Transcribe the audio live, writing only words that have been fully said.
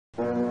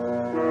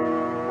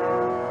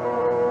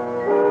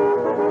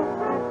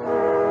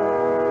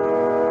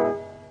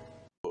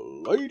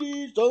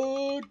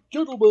and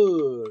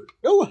gentlemen,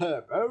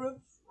 No-Hare Bear and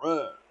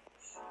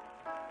Friends.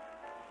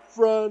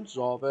 Friends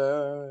are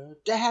there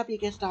to help you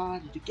get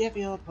started, to give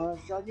you a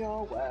push on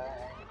your way.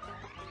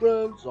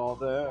 Friends are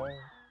there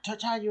to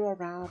turn you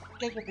around,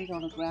 get your feet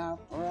on the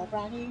ground for a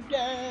brand new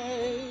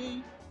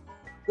day.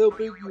 They'll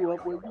pick you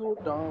up when you're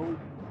down,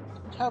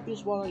 to help you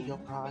swallow your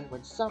pride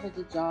when something's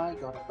inside.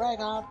 Gotta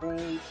break our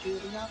through to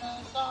the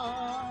other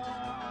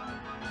side.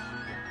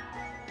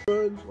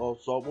 Friends are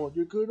someone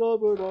you can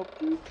open up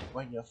to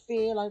when you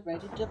feel like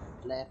ready to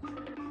flip.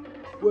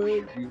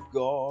 When you've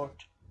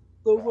got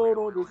the world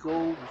on your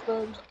shoulders,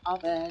 friends are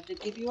there to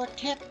give you a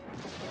tip.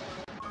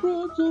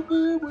 Friends are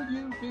there when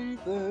you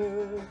need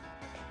them.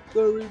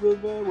 They're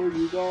even there when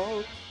you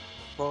don't.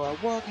 For a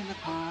walk in the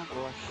park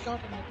or a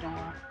shot in the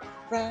dark,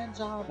 friends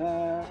are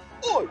there.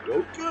 I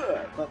don't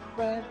care, but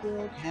friends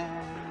will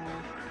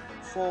care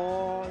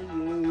for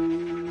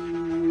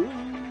you.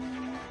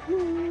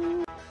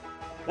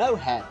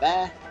 No-Hare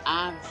Bear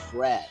and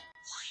Friends.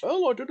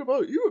 Well, I don't know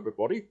about you,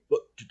 everybody,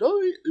 but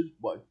today is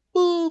my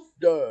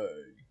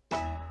birthday.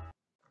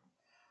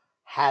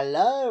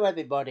 Hello,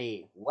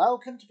 everybody.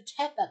 Welcome to the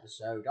 10th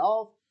episode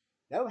of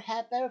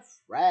No-Hare Bear and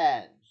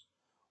Friends.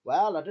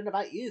 Well, I don't know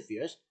about you,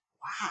 viewers.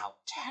 Wow,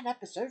 10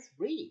 episodes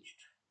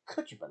reached.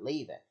 Could you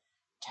believe it?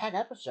 10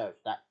 episodes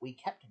that we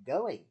kept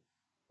going.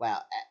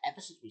 Well, ever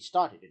since we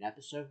started in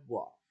episode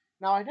 1.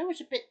 Now, I know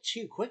it's a bit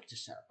too quick to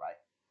celebrate.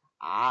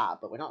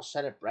 But we're not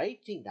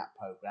celebrating that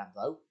program,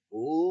 though.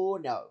 Oh,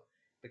 no.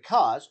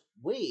 Because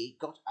we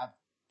got a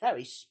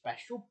very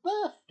special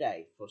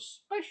birthday for a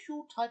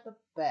special type of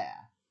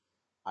bear.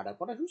 I don't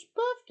wonder whose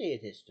birthday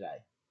it is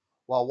today.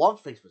 Well, one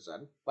thing's for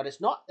certain, but it's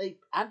not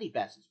Andy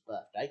Bearson's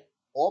birthday,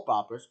 or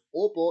Barbara's,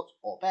 or Bort's,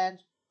 or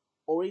Ben's,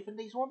 or even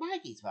Lisa's or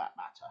Maggie's for that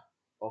matter,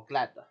 or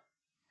Glenda.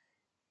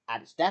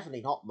 And it's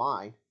definitely not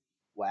mine.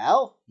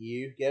 Well,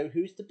 you go,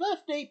 who's the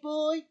birthday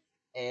boy?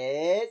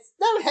 It's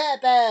No-Hare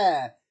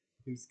Bear,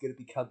 who's going to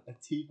become a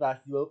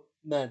 2-year-old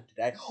man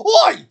today.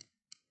 Oi!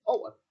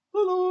 Oh,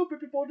 hello,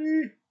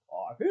 everybody.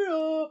 I'm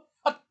here.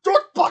 A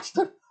George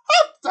bastard!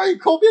 How dare you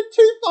call me a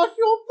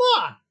 2-year-old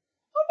man?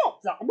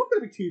 I'm not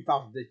going to be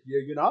 2,000 this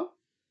year, you know.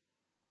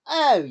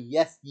 Oh,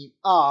 yes, you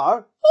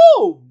are.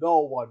 Oh,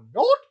 no, I'm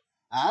not.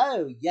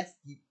 Oh, yes,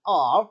 you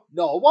are.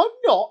 No, I'm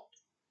not.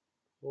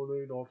 Oh, no,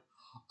 you're not.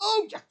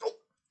 Oh, yes.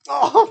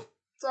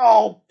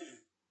 Oh.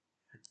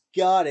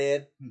 Got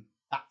him.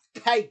 That's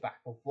payback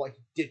for what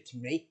you did to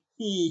me.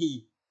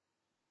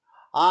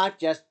 I'm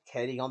just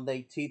kidding on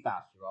the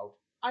 2,000-year-old.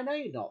 I know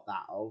you're not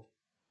that old.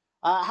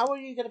 How are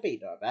you going to be,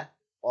 No-Bear?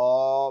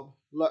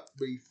 Let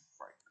me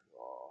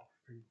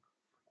think.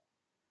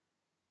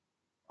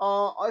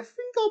 I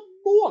think I'm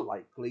more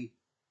likely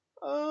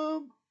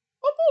going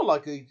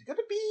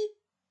to be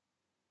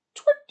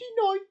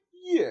 29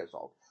 years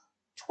old.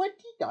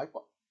 29?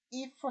 What?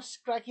 Even for a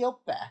scraggy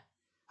old bear?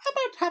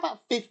 How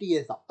about 50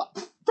 years old?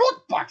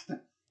 God,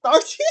 bastard!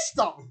 Don't you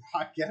start with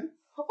that again.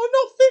 I'm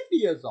not 50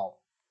 years old.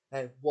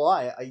 And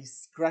why are you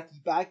scraggy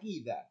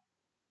baggy then?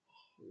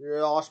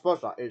 Yeah, I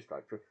suppose that is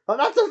very true. But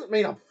that doesn't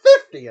mean I'm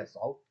 50 years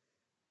old.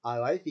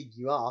 Oh, I think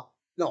you are.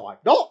 No, I'm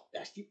not.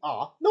 Yes, you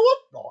are. No,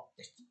 I'm not.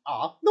 Yes, you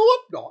are. No,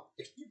 I'm not.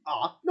 Yes, you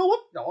are. No,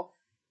 I'm not.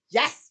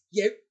 Yes,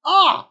 you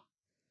are.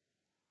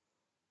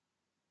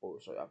 Oh,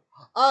 so I am.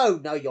 Oh,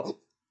 no, you're...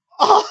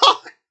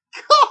 Oh,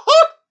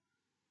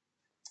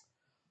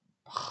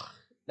 God!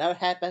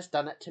 No-Hare Bear's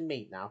done it to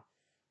me now.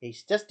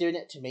 He's just doing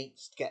it to me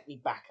to get me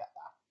back at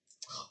that.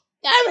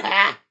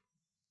 No-Hare!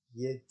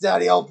 You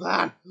dirty old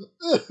man!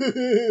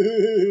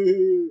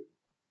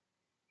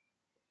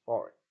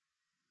 Sorry.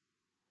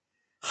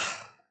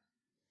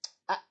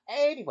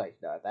 Anyways,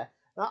 No-Hare,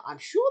 now I'm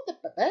sure the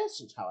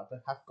Bearsons,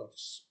 however, have got a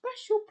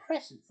special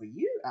present for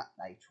you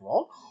later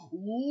on.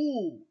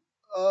 Ooh.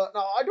 Now,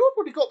 I know I've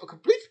already got the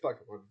complete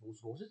special present for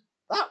sources.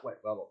 That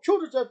went well on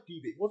Children's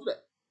FTV, wasn't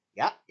it?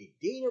 Yeah,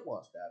 indeed it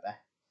was, No-Hare.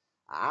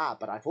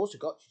 But I've also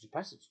got you some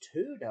presents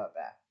too,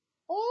 No-Hare.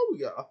 Oh,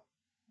 yeah.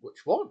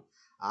 Which one?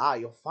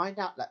 You'll find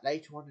out that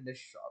later on in the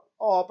show.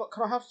 Oh, but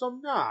can I have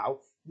some now?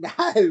 No,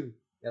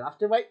 you'll have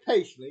to wait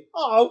patiently.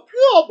 Oh,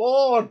 come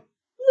on,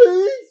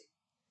 please.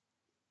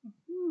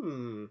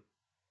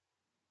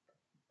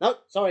 No,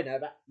 sorry,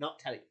 No-Hare, not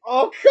telling you.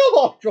 Oh, come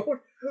on,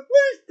 George.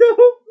 Please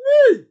don't,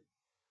 please.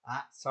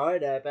 Sorry,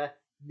 No-Hare,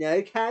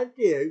 no can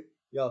do.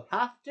 You'll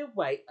have to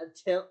wait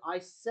until I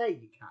say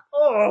you can.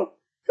 Oh,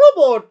 come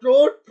on,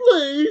 George,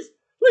 please.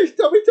 Please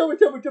tell me,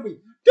 please.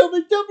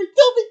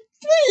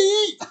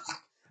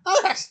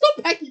 Oh, stop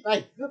pecking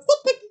me.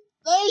 Stop pecking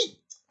me.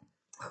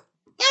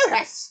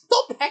 No-Hare,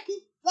 stop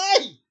pecking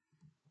me.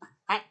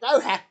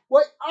 No-Hare,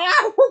 wait.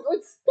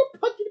 Stop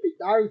punching me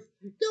nose.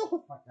 Get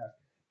off my nose.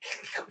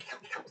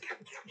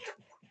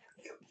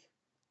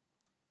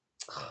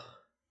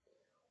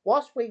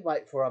 Whilst we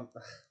wait for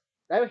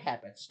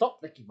No-Hare,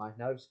 stop licking my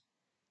nose.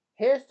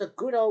 Here's the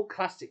good old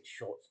classic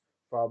shorts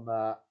from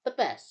the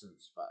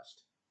Bearsons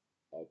first.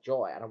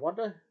 Enjoy, and I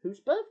wonder whose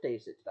birthday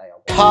is it today?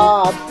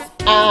 Come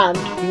and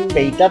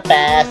meet the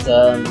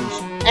Bearsons.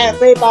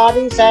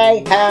 Everybody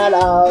say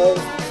hello.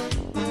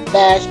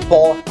 there's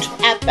Port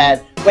and Ben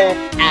with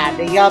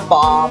Andy and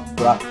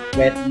Barbara,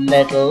 with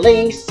little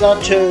Lisa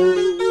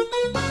too.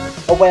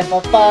 With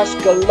a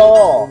first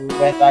galore,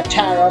 with a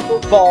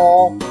terrible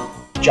fall.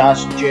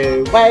 Just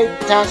you wait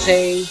and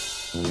see.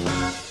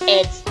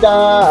 It's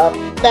the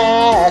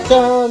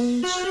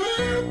Bearsons.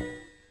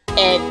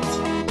 It's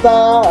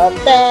the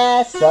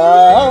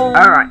Bearsons.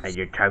 Alright then,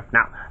 you two.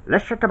 Now,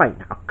 listen to me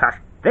now, because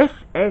this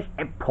is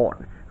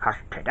important. Because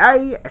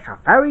today is a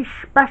very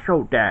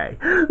special day.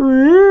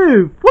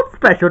 Ooh, what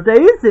special day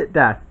is it,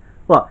 Dad?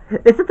 What,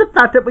 is it the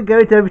fact that we're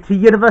going over to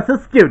Universal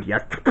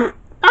Studios?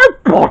 Oh,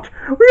 God!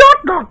 We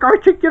are not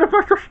going to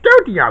Universal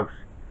Studios!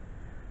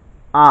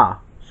 Ah,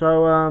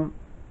 so,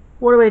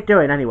 what are we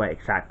doing anyway,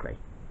 exactly?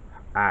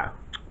 Oh,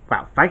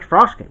 well, thanks for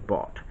asking,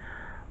 but,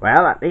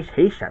 well, at least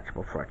he's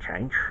sensible for a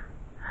change.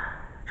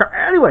 So,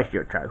 anyways,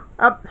 you two,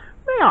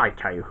 may I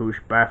tell you whose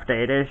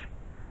birthday it is?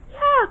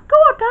 Yeah, go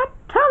on, Dad,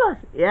 tell us.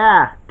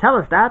 Yeah, tell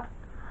us, Dad.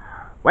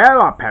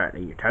 Well,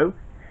 apparently, you two,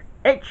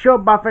 it's your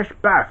mother's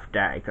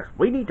birthday, because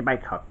we need to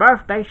make her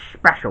birthday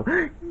special.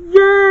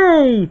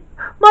 Yay!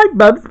 My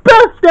mum's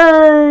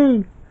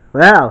birthday!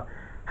 Well,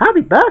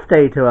 happy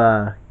birthday to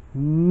her.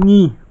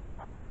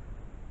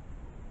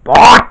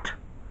 What?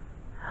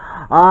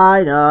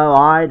 I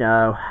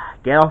know.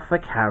 Get off the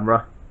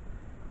camera.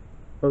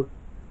 Oh,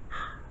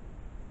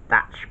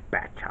 that's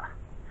better.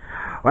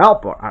 Well,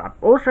 but I'm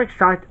also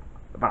excited.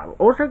 But I'm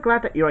also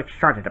glad that you're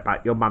excited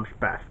about your mum's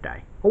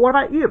birthday. Well, what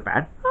about you,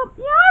 Ben?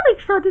 Yeah, I'm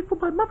excited for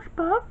my mum's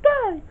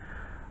birthday.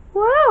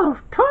 Wow,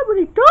 time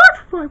really does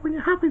fly when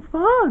you're having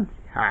fun.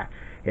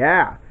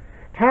 Yeah.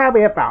 Tell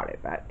me about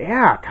it, Ben.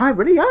 Yeah, time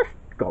really has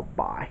gone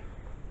by.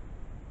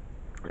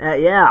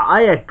 Yeah,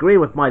 I agree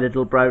with my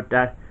little bro,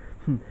 Dad.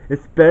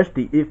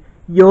 Especially if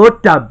your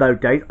Dumbo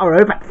days are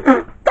over.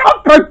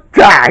 Dumbo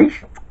days?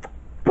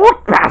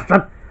 What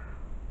person?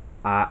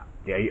 Are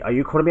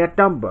you calling me a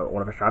Dumbo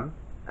all of a sudden?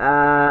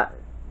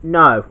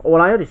 No.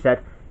 All I only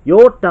said,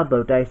 your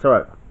Dumbo days are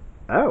over.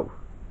 Oh.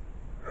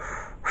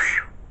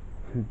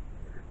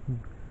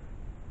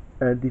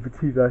 And if it's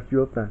that's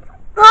your plan.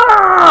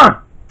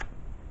 Ah!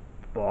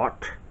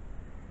 But,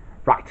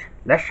 right,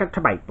 listen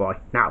to me, boy.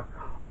 Now,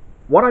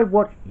 what I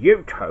want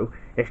you to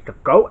is to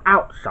go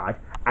outside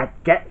and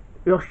get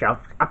yourself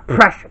a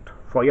present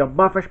for your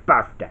mother's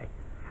birthday.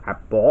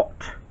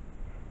 But,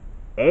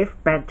 if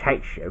Ben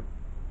takes you,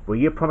 will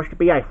you promise to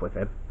behave with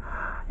him?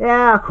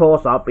 Yeah, of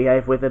course I'll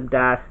behave with him,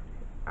 Dad.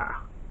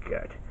 Ah,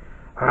 good.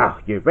 Oh,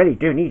 you really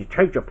do need to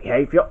change your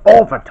behaviour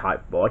all the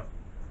time, boy.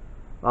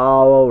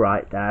 Oh,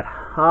 alright, Dad.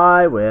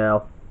 I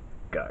will.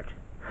 Good.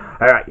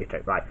 Alright, you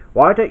two, right.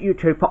 Why don't you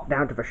two pop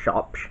down to the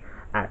shops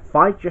and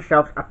find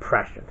yourselves a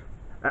present?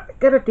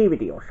 Get a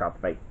DVD or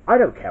something. I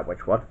don't care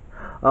which one.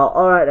 Oh,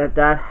 alright then,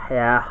 Dad.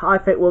 Yeah, I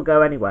think we'll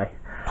go anyway.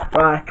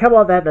 Right, come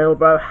on then, little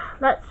bro.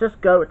 Let's just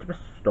go to the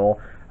store.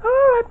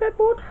 Alright,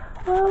 Bedboard.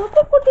 Well, I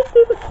think we'll just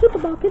do the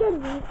supermarket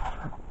anyway.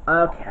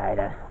 Okay,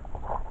 then.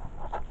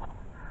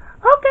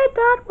 Okay,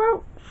 Dad.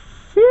 Well,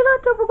 see you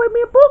later when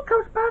me and Bob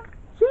comes back.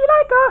 See you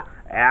later.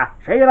 Yeah,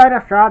 see you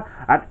later, son.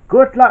 And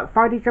good luck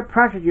finding some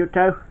presents, you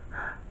two.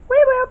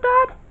 We will,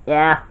 Dad.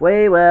 Yeah,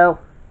 we will.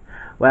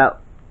 Well,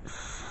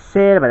 see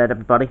you in a minute,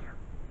 everybody.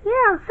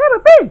 Yeah, same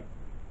with me.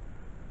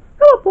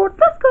 Come on, boy,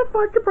 let's go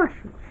find your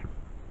presents.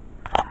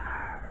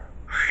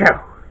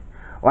 So,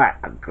 well,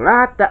 I'm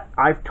glad that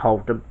I've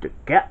told them to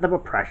get them a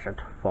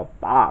present for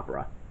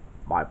Barbara,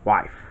 my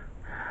wife.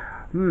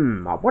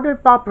 I wonder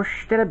if Barbara's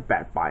still in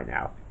bed by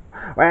now.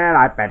 Well,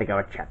 I'd better go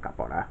and check up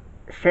on her.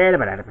 See you in a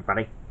minute,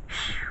 everybody.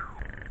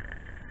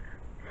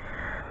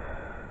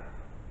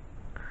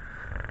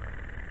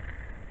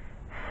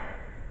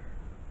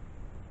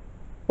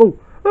 Oh,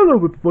 hello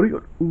everybody.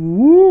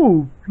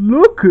 Ooh,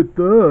 look at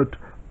that.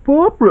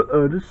 Barbara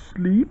Ann is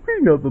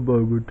sleeping at the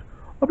moment.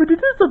 I mean, it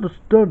is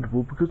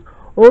understandable because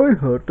I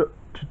heard that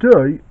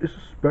today is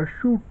a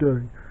special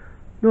day.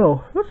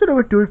 Now, let's see how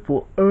we're doing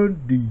for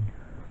Andy.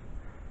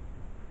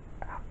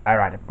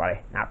 Alright,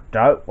 everybody. Now,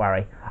 don't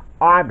worry.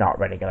 I'm not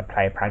really going to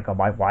play a prank on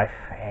my wife.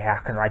 Yeah,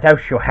 because I know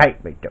she'll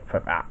hate me for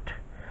that.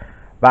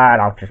 But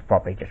I'll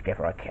probably just give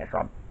her a kiss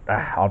on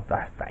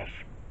the face.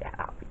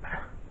 Yeah.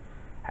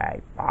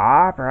 Hey,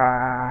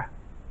 Barbara.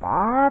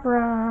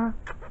 Barbara.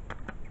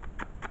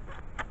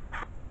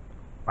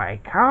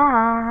 Wake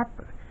up.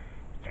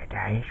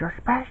 Today's your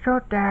special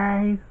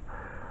day.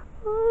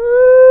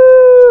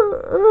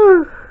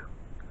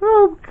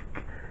 Oh,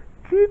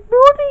 good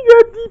morning,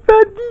 Andy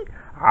Bandy.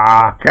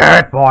 Ah,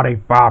 good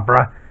morning,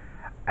 Barbara.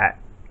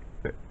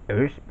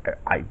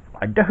 I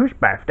wonder whose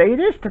birthday it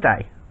is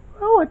today.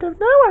 Oh, I don't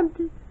know,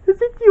 Andy.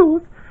 Is it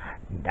yours?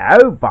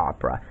 No,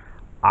 Barbara.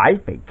 I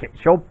think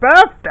it's your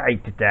birthday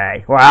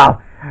today.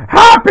 Well,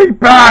 happy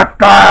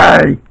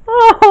birthday!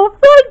 Oh,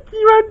 thank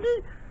you,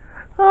 Andy.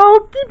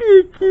 Oh, give me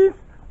a kiss.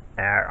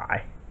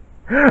 Alright.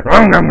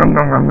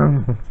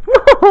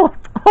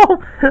 Oh,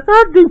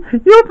 Andy,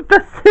 you're the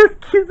best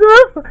kisser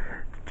ever.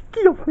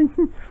 Get off me,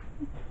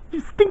 you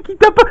stinky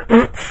dumper.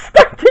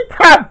 Stinky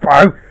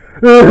dumper?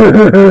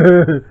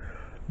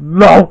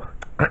 No.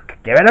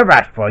 Give it a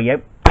rest for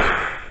you.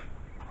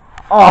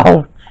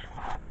 Oh!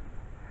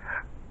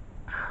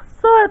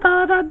 Sorry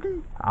about that,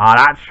 Andy. Oh,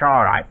 that's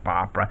alright,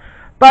 Barbara.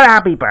 But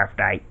happy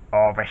birthday,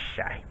 all the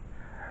same.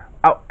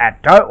 Oh, and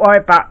don't worry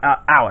about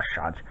our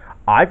sons.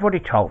 I've already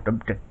told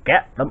them to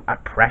get them a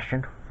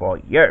present for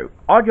you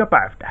on your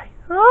birthday.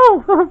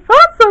 Oh,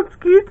 that sounds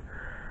good.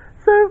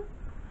 So,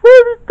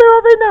 where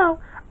are they now?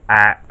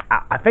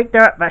 I think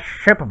they're at the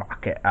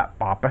supermarket,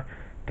 Barbara,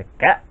 to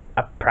get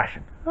a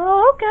present.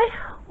 Oh, okay.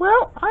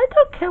 Well, I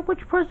don't care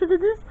which present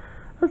it is,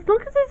 as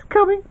long as it's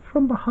coming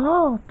from the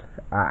heart.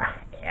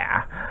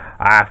 Yeah,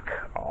 of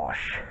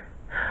course.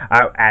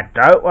 Oh, and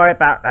don't worry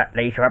about that,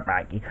 Lisa and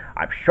Maggie.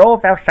 I'm sure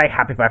they'll say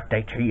happy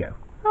birthday to you.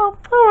 Oh,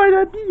 alright,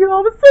 Andy.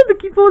 I was so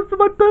looking forward to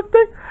my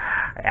birthday.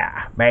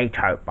 Yeah, me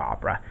too,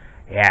 Barbara.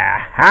 Yeah,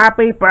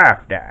 happy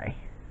birthday.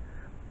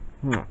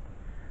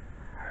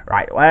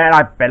 Right, well,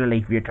 I'd better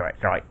leave you to it,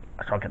 so I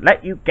can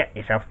let you get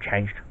yourself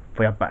changed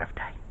for your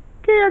birthday.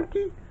 Okay,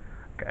 Auntie.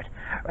 Good.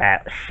 Well,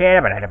 see you in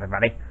a minute,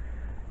 everybody.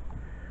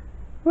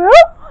 Well,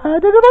 I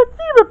don't know about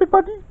you,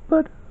 everybody,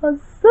 but I'm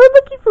so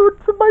looking forward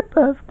to my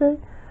birthday.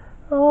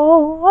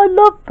 Oh, I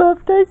love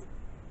birthdays.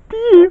 Do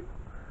you?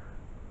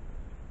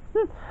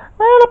 Well,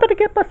 I better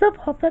get myself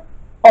off then.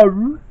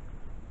 Oh,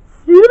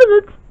 see you in a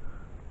minute.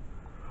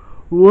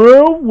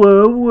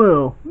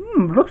 Well.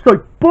 Looks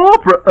like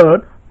Barbara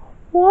earned.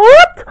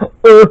 What?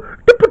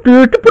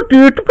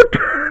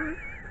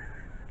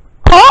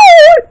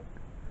 Oh!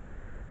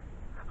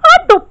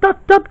 I'm not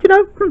that dumb, you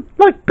know,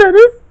 like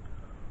Dennis.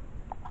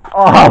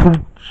 Oh!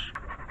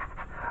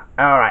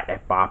 Alright then,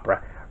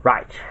 Barbara.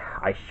 Right,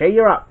 I see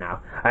you're up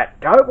now.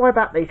 Don't worry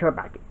about Lisa and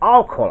Maggie.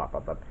 I'll call up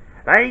on them.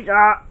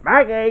 Lisa,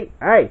 Maggie,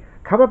 hey,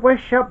 come and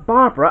wish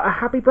Barbara a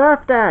happy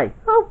birthday.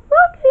 Oh,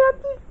 okay,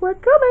 Auntie, we're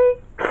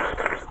coming.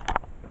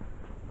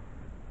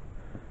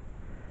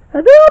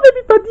 Hello,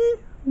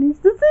 everybody.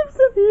 Mr.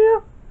 Simpson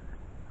here.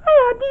 Hi,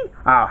 Andy.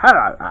 Oh,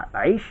 hello,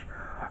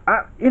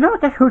 Lisa. You know,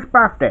 guess whose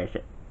birthday is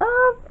it?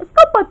 It's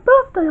not my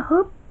birthday, I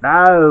hope.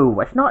 No,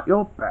 it's not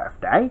your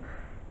birthday.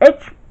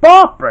 It's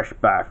Barbara's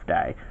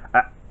birthday.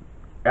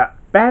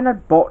 Ben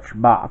and Butch's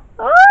mum.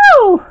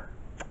 Oh!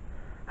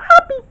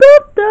 Happy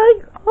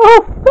birthday!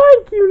 Oh,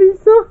 thank you,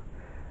 Lisa.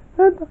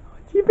 And do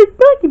you think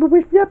Maggie will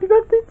wish me happy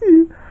birthday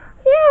too?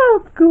 Yeah,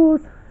 of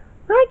course.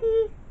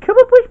 Maggie, come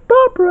and wish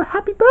Barbara a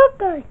happy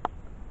birthday.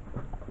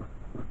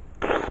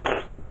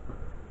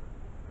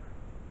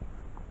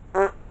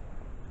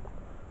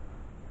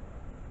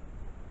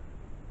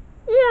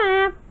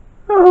 Yeah.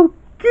 Oh,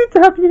 good to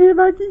have you here,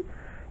 Maggie.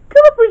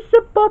 Come and wish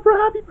Barbara a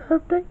happy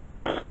birthday.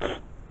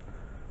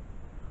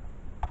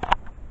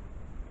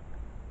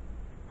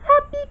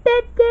 Happy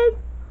birthday.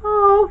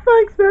 Oh,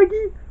 thanks,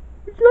 Maggie.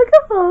 Would you like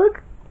a hug?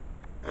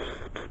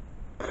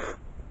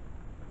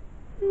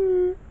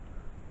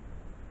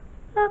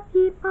 Love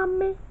you,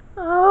 Mummy.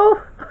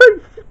 Oh,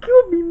 she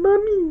called me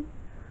Mummy.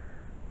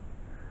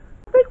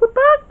 I think we're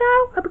back now,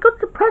 and we got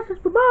some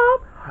presents for Mum.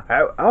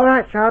 Oh,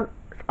 alright, son.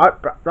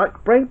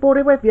 Bring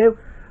Buddy with you.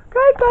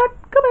 Okay, Dad,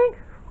 coming.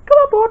 Come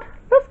on, Bud.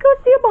 Let's go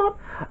see your Mum.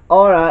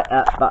 Alright,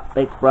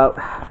 big bro.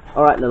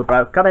 Alright, little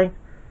bro, coming.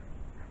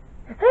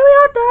 Here we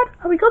are, Dad,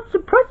 and we got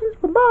some presents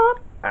for Mum.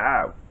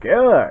 Oh,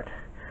 good.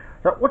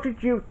 So, what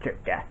did you two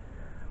get?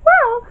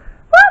 Well,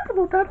 first of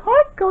all, Dad,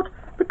 I got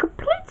the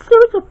complete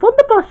series of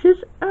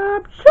Thunderbushes,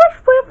 Search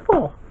 3 and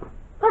 4.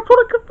 That's what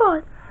I could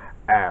find.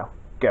 Oh,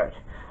 good.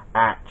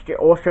 Did you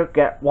also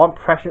get one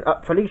present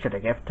up for Lisa to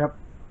give to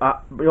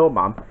your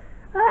mum?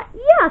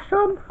 Yes,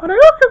 and I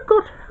also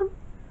got,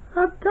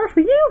 that's for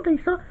you,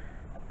 Lisa.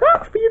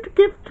 That's for you to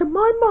give to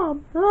my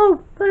mum.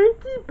 Oh,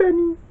 thank you,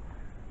 Benny.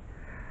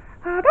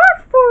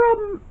 That's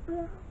for,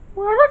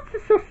 well, let's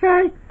just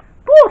say,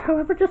 Board,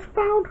 however, just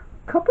found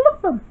a couple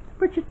of them,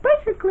 which is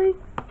basically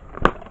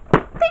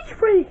these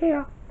three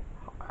here.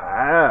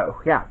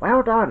 Oh, yeah,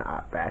 well done,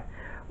 Ben.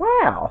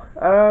 Well,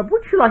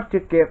 would you like to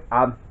give,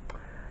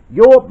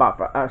 your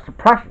mother, some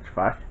presents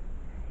first?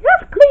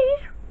 Yes,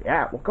 please.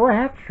 Yeah, well, go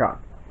ahead, Sean.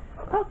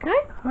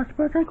 Okay, I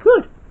suppose I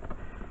could.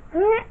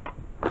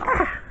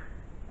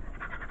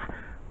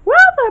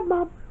 Well then,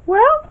 Mum.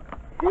 Well,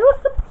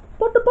 here's the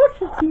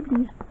Thunderbushes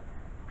CDs.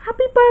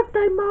 Happy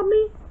birthday,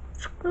 Mummy.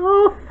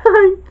 Oh,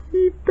 thank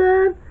you,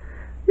 Ben.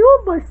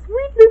 You're my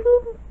sweet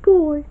little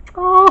boy.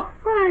 Oh,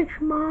 thanks,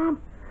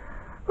 Mum.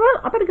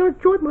 Well, I better go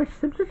join my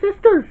Simpson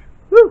sisters.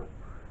 Woo.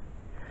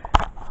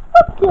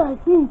 Okay,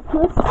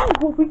 let's see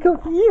what we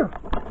got here.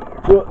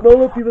 No,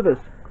 let's see this.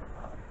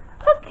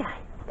 Okay,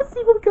 let's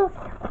see what we got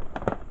here.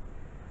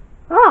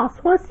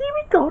 So I see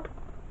we got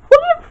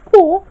Volume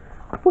 4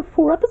 with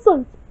 4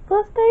 episodes.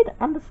 First Aid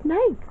and the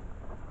Snake.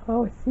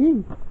 Oh, I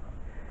see.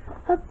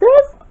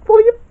 There's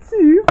Volume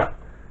 2.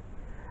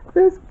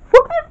 There's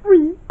Volume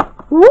 3.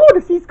 Oh,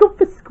 this has got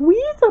the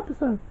Squeeze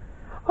episode.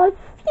 I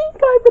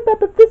think I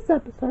remember this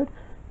episode,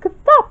 because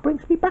that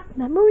brings me back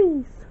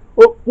memories.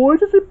 Well, why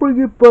does it bring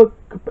you back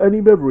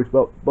any memories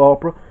about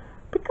Barbara?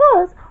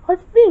 Because I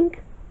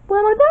think,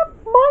 well, I know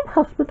my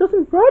husband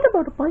doesn't ride a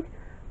motorbike,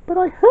 but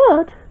I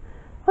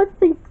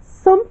think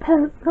some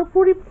parents have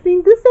already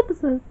seen this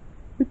episode.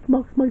 which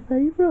marks my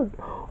favourite.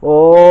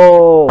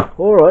 Oh,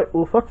 alright,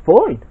 well that's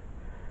fine.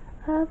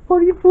 What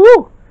are you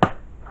for?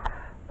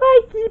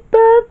 Thank you,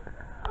 Ben.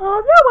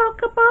 Oh, you're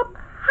welcome, Mum.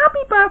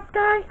 Happy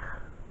birthday.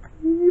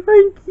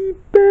 Thank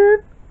you,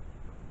 Ben.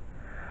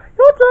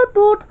 Your turn,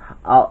 Bud.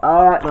 Oh,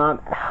 alright, Mum.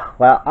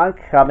 Well, I'm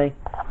coming.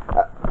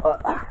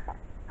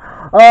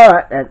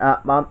 Alright then,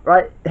 Mum.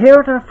 Right, here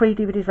are the 3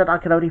 DVDs that I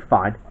can only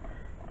find.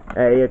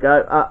 There you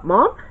go.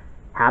 Mum,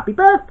 happy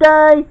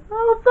birthday.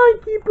 Oh,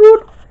 thank you,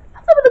 Bud.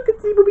 Let's have a look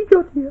and see what we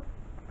got here.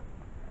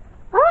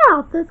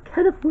 Ah, there's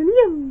Kenneth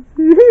Williams.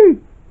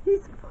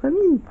 He's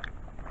funny.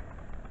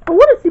 I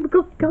want to see what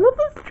got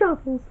Gulliver's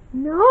Travels.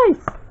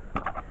 Nice.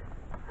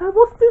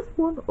 What's this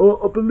one?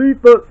 I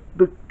believe that's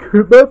the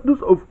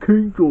Madness of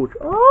King George.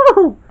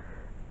 Oh,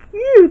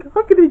 good.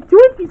 I can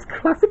enjoy these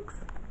classics.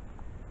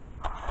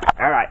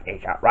 Alright,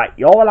 Lisa. Right,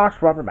 you're the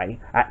last one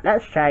remaining.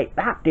 Let's say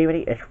that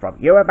DVD is from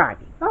you and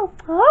Maggie. Oh,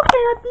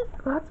 okay, Andy.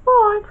 That's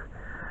fine.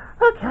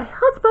 Okay,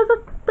 I suppose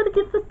I'd better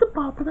give this to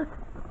Barbara then.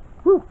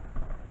 Ooh.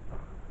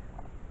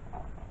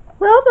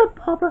 Well then,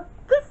 Barbara,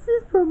 this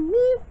is from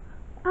me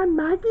and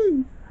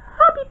Maggie.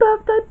 Happy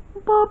birthday,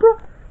 Barbara.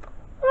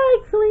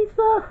 Thanks,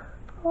 Lisa.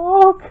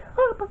 Oh,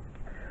 come on.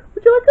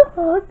 Would you like a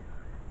hug?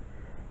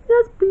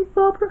 Yes, please,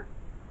 Barbara.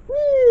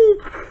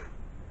 Yee.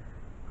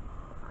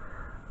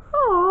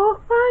 Oh,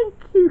 thank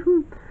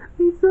you,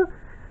 Lisa.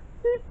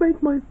 You've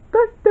made my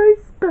birthday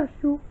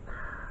special.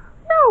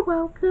 You're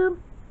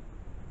welcome.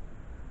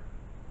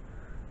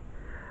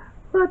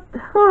 But,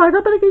 alright, I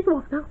better get you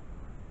off now.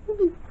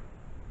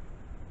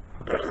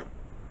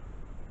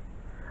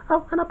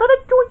 Oh, and I better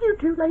join you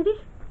two,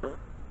 ladies.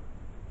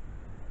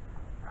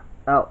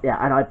 Oh, yeah,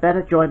 and I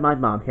better join my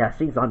mum. Yeah,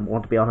 seems I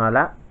want to be on her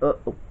lap.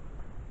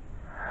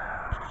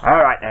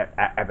 Alright then,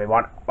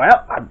 everyone.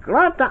 Well, I'm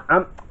glad that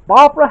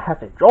Barbara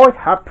has enjoyed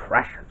her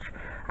presents,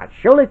 and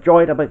she'll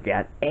enjoy them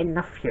again in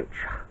the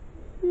future.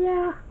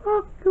 Yeah,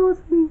 of course,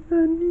 Miss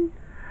Andy.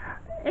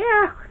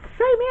 Yeah,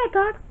 same here,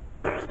 Dad.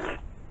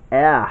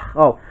 Yeah.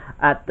 Oh,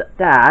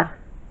 Dad.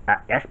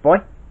 Yes,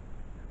 boy.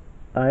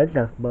 I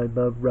love my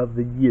mum rather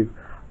than you.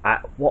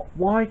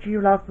 Why do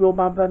you love your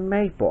mum than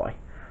me, boy?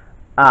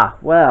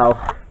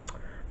 Well,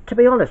 to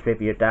be honest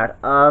with you, Dad,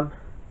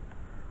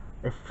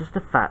 it's just the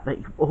fact that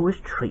you always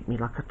treat me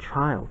like a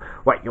child.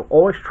 Well, you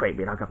always treat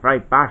me like a very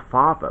bad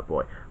father,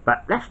 boy.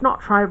 But let's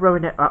not try and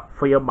ruin it up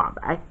for your mum,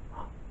 eh?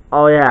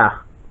 Oh, yeah.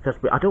 Because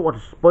I don't want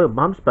to spoil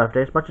Mum's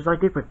birthday as much as I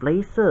did with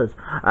Lisa's.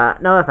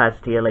 No offense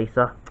to you,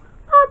 Lisa.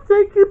 I'll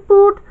take you,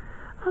 Bud.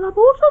 And I'm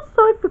also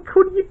sorry for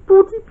calling you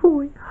Buddy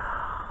Boy.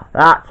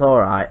 That's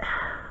alright.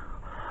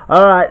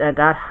 Alright then,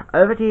 Dad.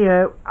 Over to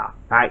you.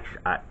 Thanks,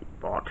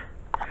 Bud.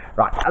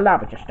 Right, allow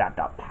me to stand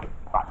up.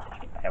 Right,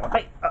 just get there with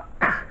me.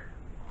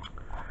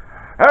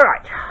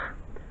 Alright.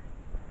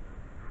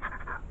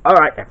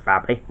 Alright then,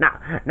 family.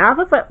 Now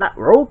that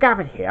we're all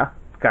gathered here,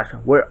 because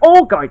we're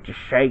all going to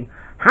sing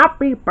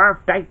Happy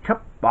Birthday to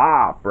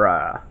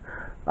Barbara.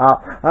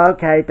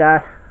 Okay,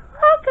 Dad.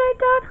 Okay,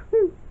 Dad.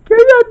 Get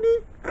on me.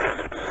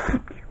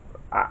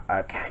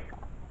 Okay.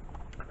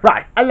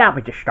 Right, allow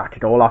me to start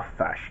it all off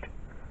first.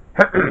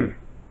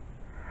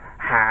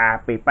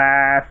 Happy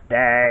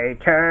birthday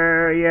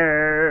to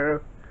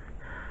you.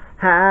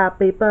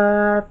 Happy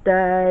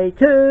birthday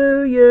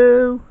to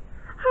you.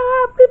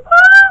 Happy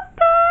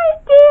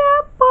birthday,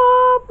 dear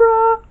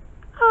Barbara,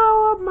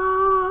 our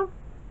mom.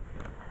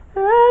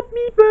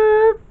 Happy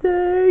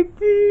birthday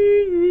to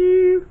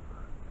you.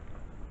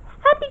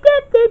 Happy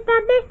birthday,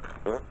 Daddy.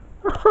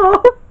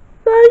 Oh,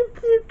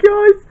 thank you,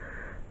 guys.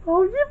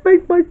 Oh, you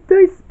made my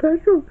day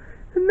special,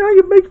 and now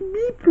you're making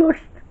me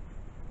blush.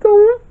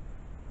 Don't.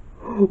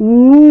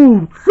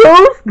 Ooh,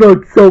 sounds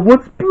like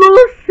someone's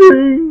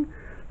blushing.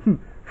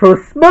 For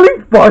a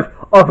smelling wife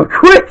of a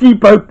quitty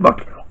boat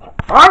monkey.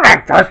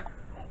 Alright, Dad.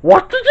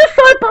 What did you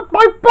say about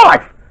my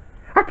wife?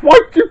 And why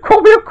do you call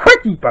me a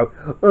quitty boat?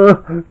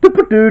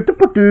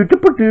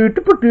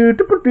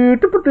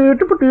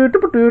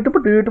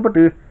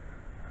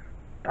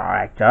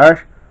 Directors,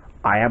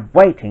 I am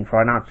waiting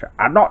for an answer.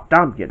 I'm not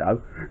dumb, you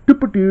know.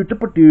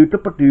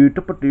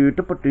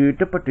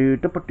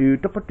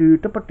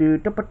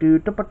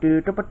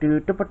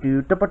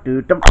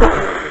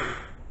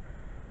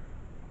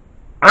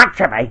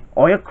 Answer me,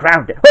 or you're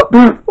grounded.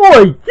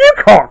 Oi, you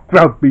can't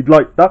ground me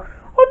like that.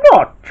 I'm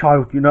not a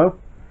child, you know.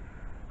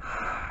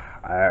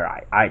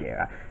 Alright, I do.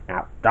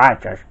 Now,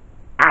 directors,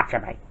 answer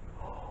me.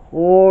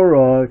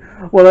 Alright.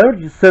 Well, I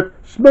only just said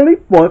smelly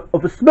wife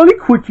of a smelly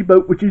quitty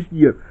boat, which is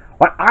you.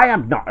 Well, I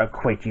am not a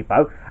quitty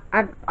boat,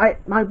 and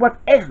my wife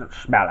isn't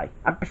smelly.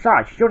 And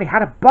besides, she only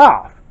had a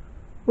bath.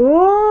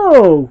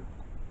 Oh,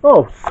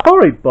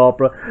 sorry,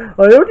 Barbara.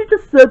 I only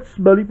just said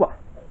smelly wife.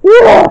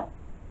 Whoa!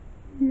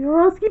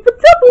 You're asking for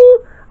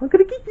trouble. I'm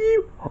gonna get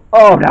you.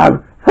 Oh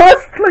no!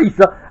 First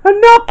Lisa,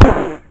 and now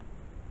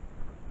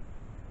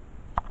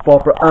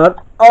Barbara Ann.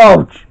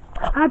 Ouch!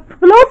 And for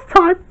the last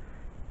time,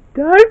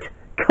 don't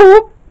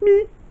call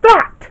me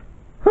that.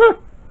 Huh?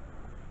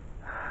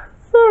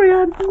 Sorry,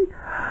 Andy.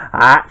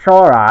 That's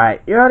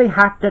alright. You only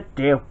have to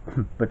deal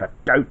with a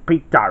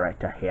dopey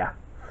director here.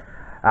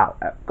 Oh,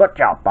 good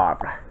job,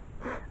 Barbara.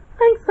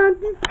 Thanks,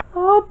 Andy.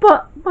 Oh,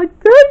 but my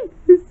day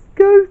is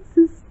ghost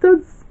is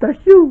done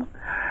special.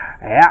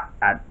 Yeah,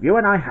 and you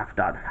and I have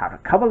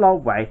come a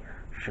long way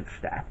since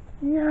then.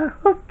 Yeah,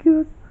 of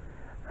course.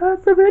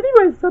 So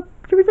anyway, so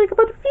should we take a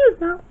bunch of views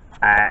now?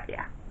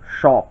 Yeah,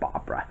 sure,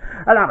 Barbara.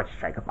 Allow me to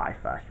say goodbye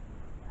first.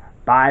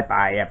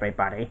 Bye-bye,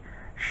 everybody.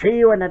 See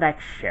you in the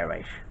next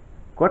series.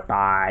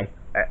 Goodbye.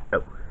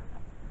 And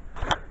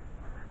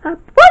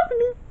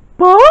finally,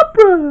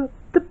 Barbara,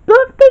 the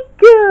birthday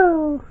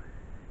girl.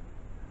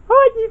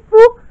 Alright, you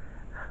fool.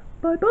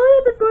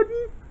 Bye-bye,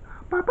 everybody.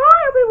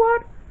 Bye-bye,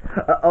 everyone.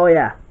 Oh,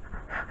 yeah.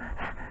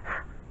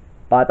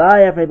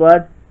 Bye-bye,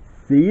 everyone.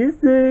 See you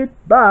soon.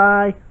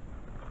 Bye.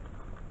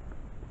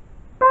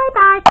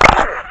 Bye-bye.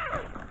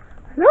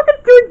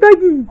 Welcome to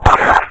Maggie.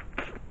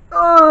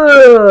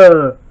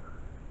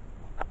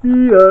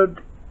 The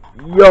end.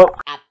 Yup.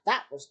 And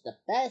that was the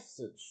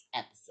Bearsons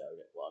episode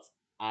it was.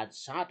 And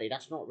sadly,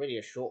 that's not really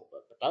a short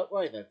one. But don't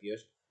worry though,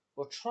 viewers.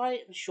 We'll try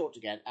it in short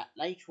again at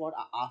later on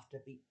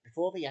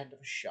before the end of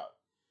the show.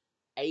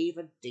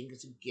 Even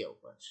Dingus and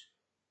Gilbert.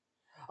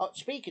 Oh,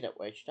 speaking of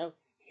which, though,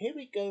 here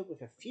we go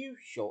with a few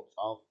shorts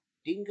of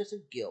Dingus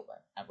and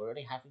Gilbert. And we're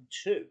only having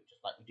two,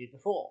 just like we did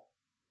before.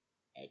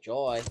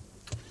 Enjoy.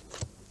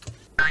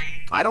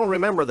 I don't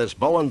remember this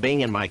bowling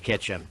being in my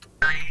kitchen.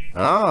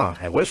 Oh,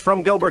 it was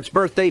from Gilbert's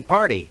birthday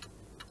party.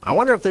 I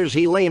wonder if there's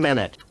helium in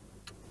it.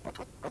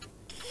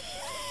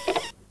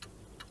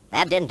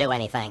 That didn't do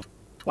anything.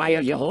 Why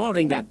are you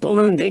holding that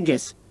balloon,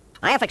 Dingus?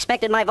 I have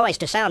expected my voice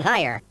to sound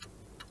higher.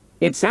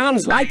 It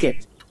sounds like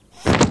it.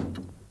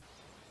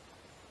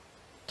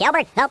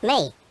 Gilbert, help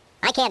me.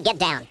 I can't get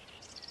down.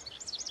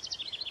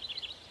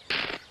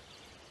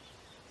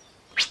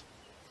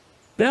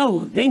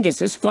 Bill,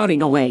 Dingus is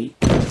floating away.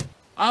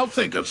 I'll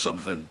think of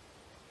something.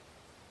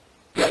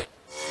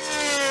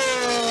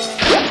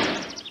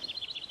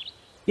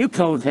 You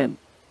told him.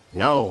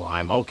 No,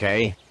 I'm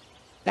okay.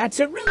 That's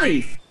a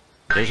relief.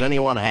 Does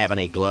anyone have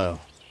any glue?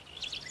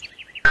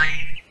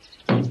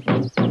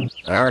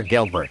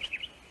 Gilbert.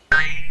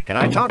 Can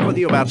I talk with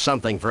you about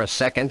something for a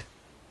second?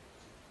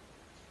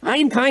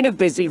 I'm kind of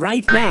busy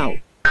right now.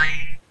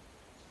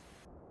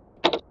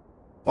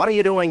 What are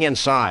you doing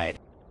inside?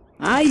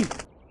 Oh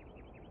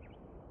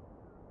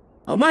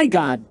my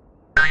God.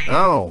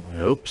 Oh,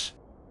 oops.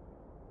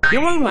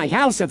 You own my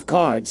house of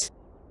cards.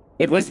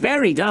 It was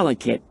very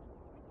delicate.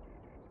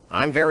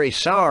 I'm very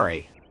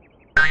sorry.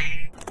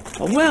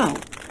 Oh, well,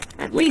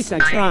 at least I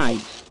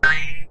tried.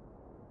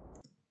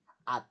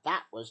 And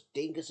that was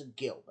Dingus and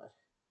Gilbert.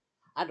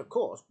 And of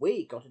course,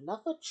 we got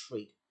another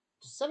treat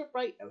to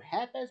celebrate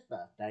No-Hare Bear's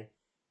birthday.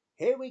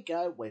 Here we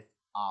go with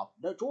our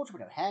George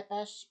No-Hare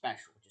Bear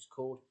special, which is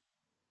called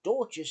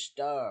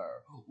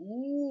Dorchester.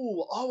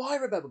 Ooh, oh, I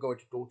remember going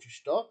to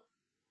Dorchester.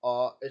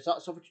 Is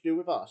that something to do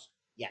with us?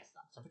 Yes,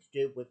 that's something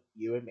to do with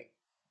you and me.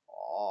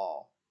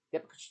 Oh, yeah,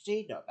 because you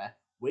see, No-Bear,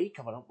 we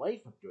come a long way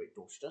from doing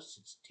Dorchester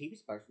since TV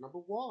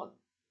special #1.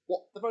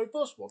 What, the very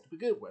first one to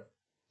begin with?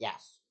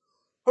 Yes.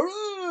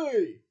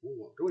 Hooray!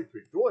 Oh, I'm going to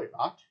enjoy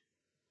that.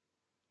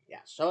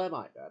 Yeah, so am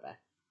I, No-Bear.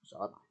 So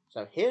am I.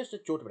 So here's the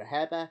George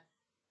No-Hare Bear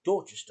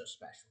Dorchester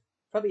special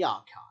from the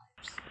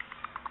archives.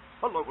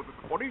 Hello,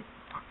 everybody.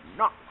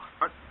 Now,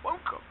 and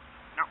welcome.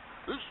 Now,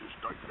 this is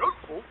the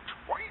local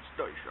train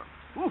station.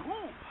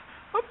 Woohoo!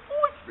 And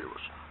boys,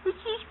 viewers, this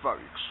is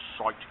very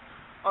exciting.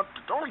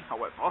 Today,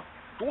 however,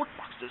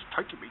 Dorchmaster's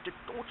taking me to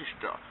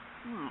Dorchester.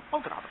 I'm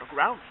going to have a look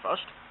around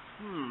first.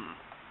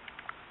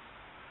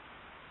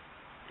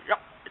 Yep,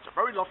 it's a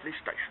very lovely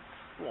station.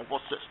 Oh,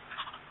 what's this?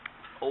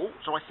 Oh,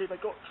 so I see they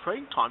got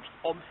train times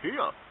on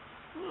here.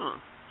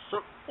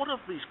 So what are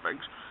these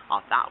things?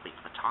 Oh, that'll be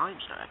for the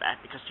times, No-Bear,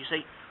 because you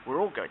see, we're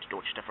all going to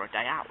Dorchester for a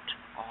day out.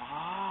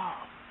 Oh,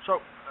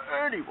 so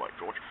anyway,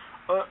 George,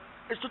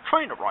 is the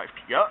train arrived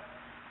yet?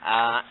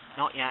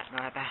 Not yet,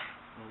 No-Bear.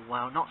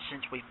 Well, not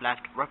since we've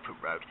left Roper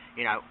Road,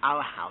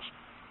 our house.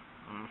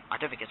 I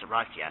don't think it's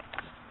arrived yet.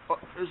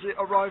 Is it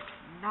arrived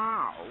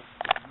now?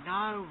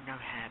 No,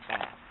 No-Hare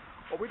Bear.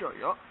 Oh, we don't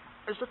yet.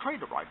 Is the train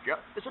arrived yet?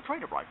 Is the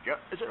train arrived yet?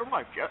 Is it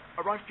arrived yet?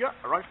 Arrived yet?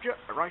 Arrived yet?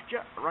 Arrived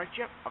yet? Arrived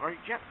yet?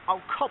 Arrived yet?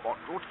 Oh, come on,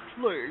 George,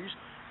 please.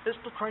 Is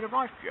the train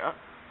arrived yet?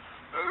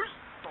 Is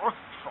the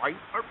train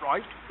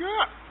arrived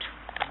yet?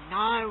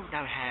 No,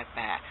 No-Hare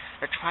Bear.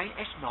 The train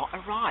is not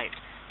arrived.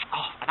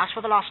 Oh, and as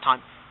for the last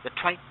time, the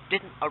train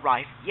didn't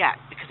arrive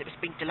yet because it was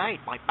being delayed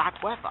by bad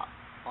weather.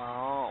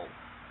 Oh,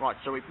 right,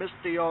 so we missed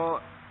the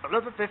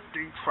 11:15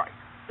 train,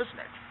 isn't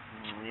it?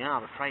 Yeah,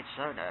 I'm afraid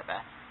so,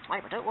 No-Bear. Hey,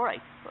 but don't worry.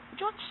 But would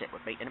you like to sit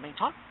with me in the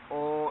meantime?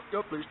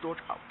 Yeah, please, George.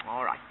 Oh,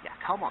 all right. Yeah,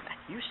 come on then.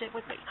 You sit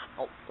with me.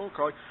 Oh,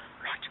 okay.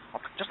 Right.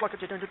 Just like I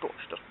did in the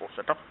Dorchester Sports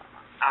Centre.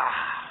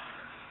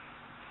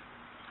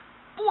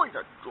 Boy,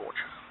 then, George.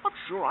 I'm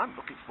sure I'm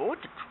looking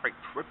forward to a train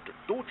trip to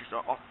Dorchester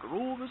after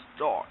all this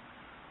time.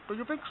 Do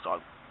you think so?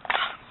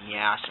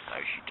 Yeah, I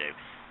suppose you do.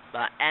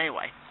 But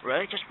anyway, we're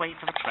only just waiting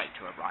for the train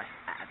to arrive,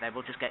 and then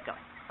we'll just get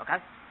going,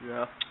 okay?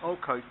 Yeah,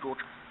 okay,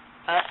 George.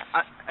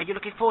 Are you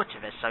looking forward to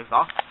this so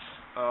far?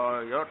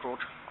 Yeah,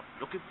 George.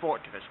 looking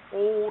forward to this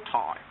all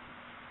time.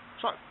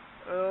 So,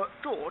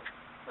 George,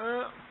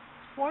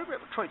 why are we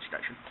at the train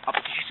station? Oh,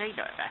 because you see,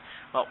 No-Hare,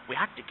 well, we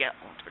had to get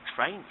onto the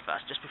train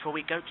first just before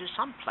we go to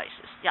some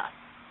places. Yeah,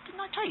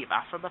 didn't I tell you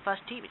that from the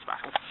first TV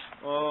special?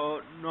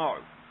 No.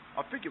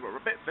 I think you were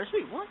a bit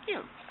busy, weren't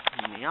you?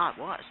 Yeah, I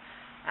was.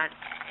 And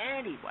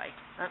anyway,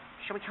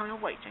 shall we carry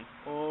on waiting?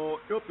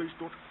 Yeah, please,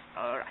 George.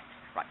 Alright,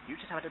 right, you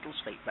just have a little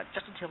sleep, but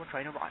just until the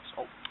train arrives.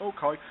 Oh,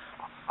 okay.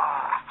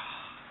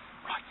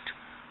 Right.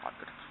 I'm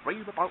going to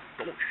dream about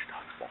Dorchester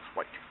whilst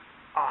waiting.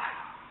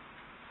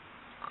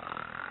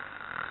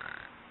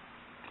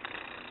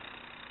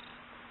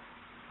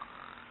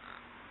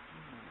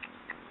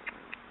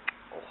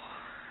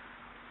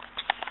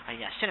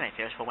 Yeah, cinema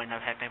viewers for when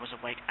No-Hare Bear was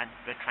awake and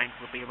the train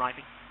will be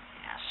arriving.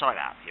 Yeah, sorry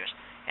about that, viewers.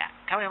 Yeah,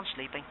 carry on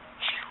sleeping.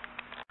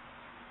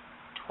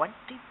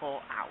 24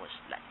 hours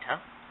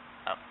later.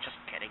 Oh, just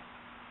kidding.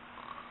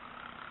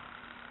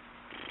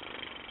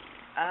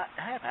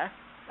 No-Hare Bear?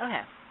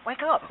 No-Hare,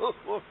 wake up!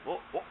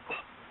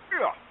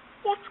 Yeah,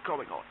 what's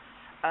going on?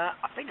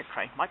 I think the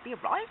train might be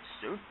arrived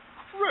soon.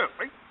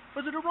 Really?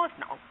 Has it arrived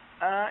now?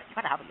 You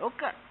better have a look.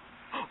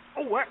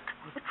 Oh, heck,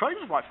 the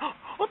train's arrived. I'm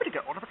going to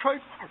get onto the train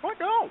right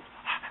now.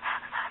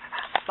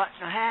 But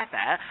No-Hare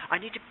Bear, I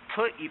need to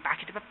put you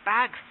back into the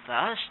bag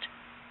first.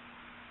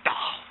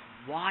 Oh,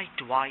 why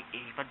do I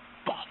even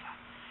bother?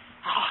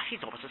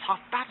 He's almost as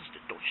half bad as the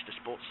Dorchester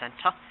Sports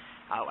Centre.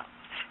 Oh, well.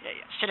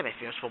 Yeah. Cinema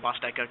viewers for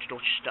whilst I go to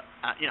Dorchester.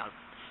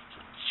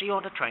 See you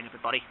on the train,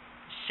 everybody.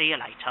 See you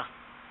later.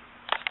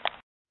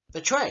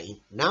 The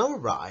train now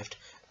arrived,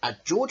 and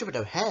George and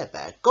No-Hare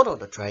Bear got on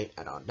the train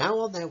and are now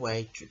on their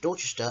way to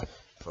Dorchester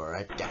for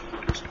a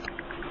date.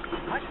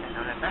 Right then,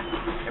 No-Hare Bear.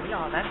 Here we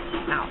are then.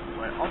 Now,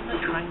 we're on the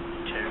train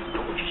to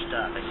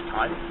Dorchester this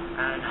time,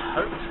 and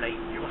hopefully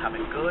you'll have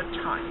a good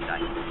time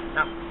today.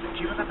 Now, do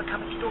you remember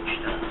coming to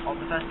Dorchester on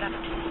the first ever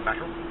TV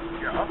special?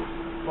 Yeah.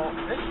 Well,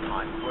 this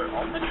time we're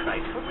on the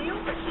train for real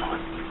this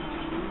time.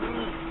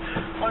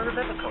 I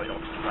remember going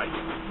on the train.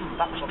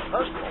 That was on the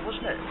first one,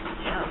 wasn't it?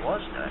 Yeah, it was,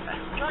 No-Hare Bear.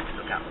 Would you like to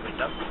look out the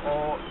window?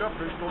 Yeah,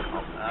 please, George.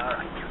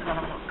 Alright.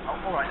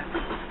 All right.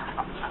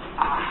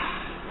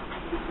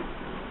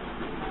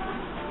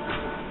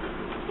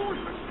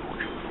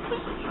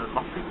 This is a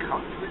lovely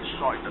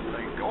countryside that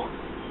they got.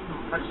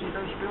 I see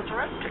those fields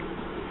are empty.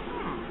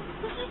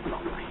 This is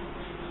lovely.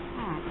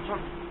 So,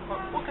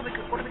 what are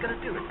we going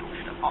to do in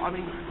Dorchester? I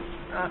mean,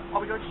 are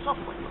we going to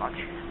Subway for lunch?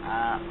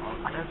 Well,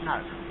 I don't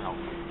know. Well,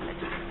 it's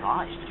a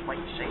surprise. Just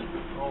wait and see.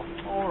 Oh,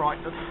 all right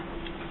then.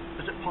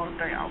 Is it part of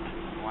day out?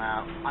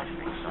 Well, I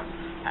think so.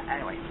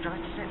 Anyway, would you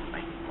like to sit with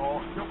me? Or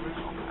not really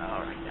long.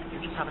 All right, then. You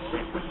just have a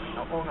sit with me.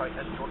 All right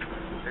then, George.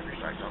 If you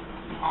say so.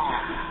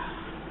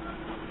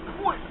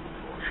 Why,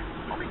 George?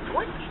 I've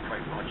enjoyed this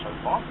train ride so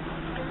far.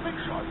 Do you think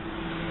so?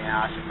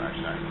 Yeah, I suppose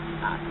so.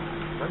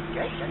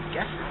 Okay, then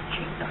guess it's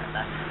cheap,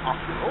 No-Hare,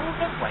 after all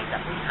the wait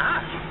that we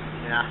had.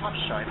 Yeah, I'm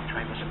sorry the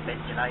train was a bit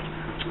delayed.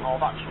 Oh,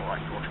 that's all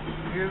right, George.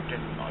 You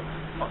didn't know.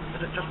 But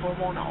is it just for a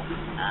one-off?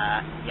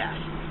 Yes.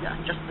 Yeah,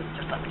 just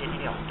like we did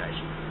in the old days.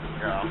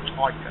 Yeah,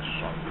 I guess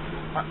so.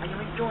 Are you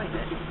enjoying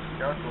it?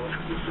 Yeah, George,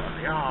 we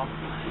certainly are.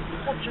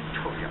 What's it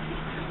to you?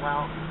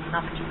 Well,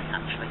 nothing to me,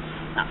 actually.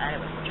 Now,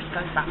 anyway, we'll just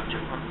go back to,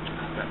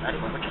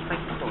 anyway, we'll just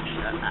make the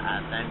Dorchester,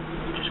 and then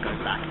we'll just go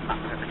back,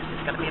 because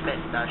it's going to be a bit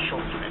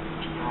short of it.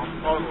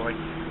 Don't worry.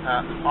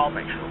 I'll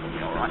make sure we'll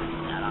be all right.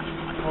 Yeah, that's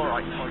fine. All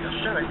right, so you're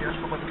silly, yes,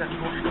 but when we get to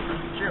Dorchester,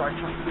 see you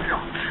later.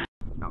 Yeah.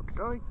 Now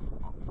today,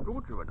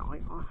 Georgia and I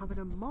are having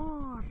a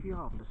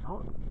marvellous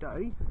hot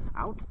day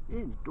out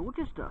in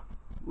Dorchester.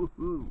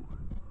 Woohoo!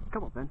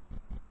 Come on then.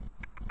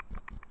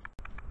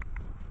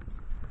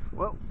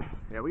 Well,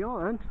 here we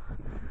are then.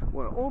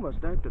 We're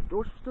almost down to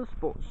Dorchester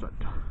Sports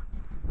Centre.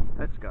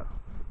 Let's go.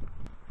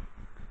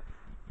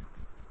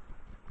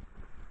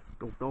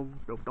 Dum dum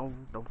dum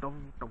dum dum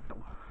dum dum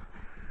dum.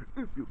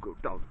 If you go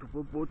down to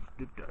the woods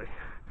today,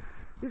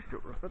 you're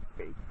sure of a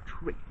big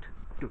treat.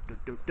 Do do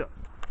do do.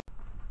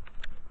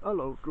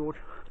 Hello, George.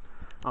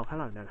 Oh,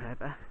 hello, No-Hare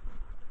Bear.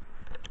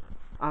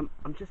 I'm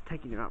just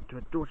taking you out to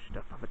a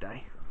Dorchester for the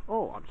day.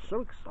 Oh, I'm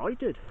so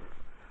excited.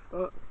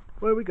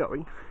 Where are we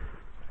going?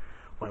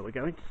 Well, we're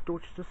going to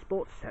Dorchester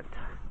Sports Centre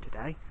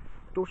today.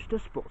 Dorchester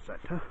Sports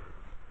Centre.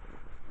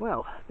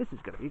 Well, this is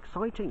going to be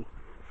exciting.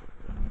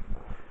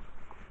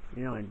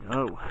 Yeah, I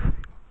know.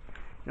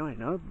 Yeah, I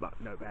know about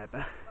No-Hare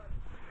Bear.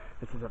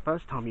 This is the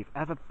first time you've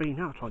ever been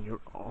out on your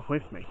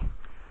with me.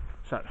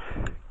 So,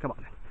 come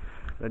on.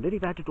 We're nearly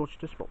there to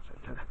Dorchester Sports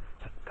Centre.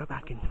 So, go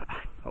back in the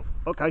back. Oh,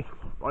 okay.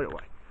 Right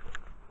away.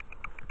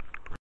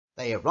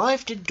 They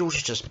arrived in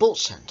Dorchester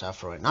Sports Centre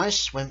for a nice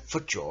swim for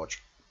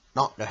George.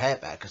 Not No-Hare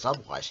Bear, because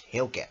otherwise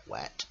he'll get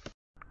wet.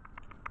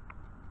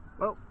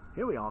 Well,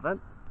 here we are then.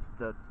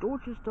 The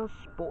Dorchester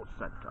Sports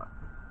Centre.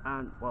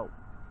 And, well,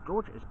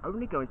 George is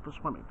only going for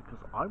swimming because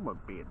I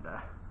won't be in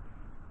there.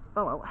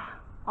 Oh well,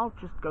 I'll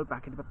just go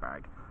back into the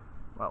bag.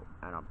 Well,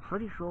 and I'm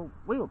pretty sure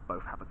we'll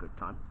both have a good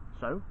time.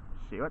 So,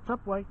 see you at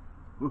Subway.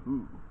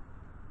 Woohoo!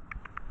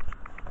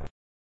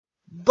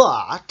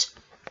 But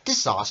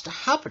disaster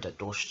happened at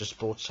Dorchester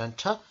Sports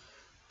Centre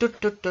Oh,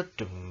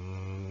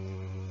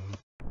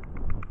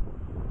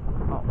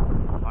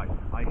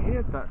 I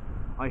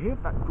hear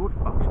that George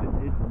Buxton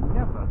is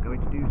never going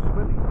to do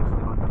swimming this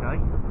time today.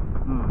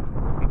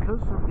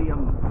 Because of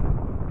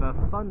the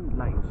fun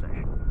lane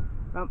session.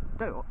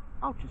 Dale,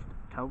 I'll just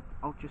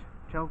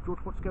tell George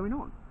what's going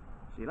on.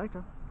 See you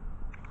later.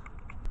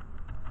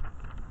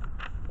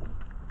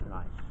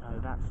 Right, so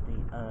that's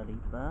the early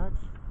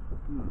birds.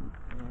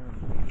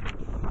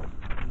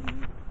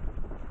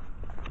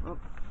 Oh,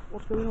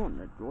 what's going on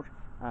then, George?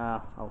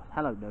 Oh,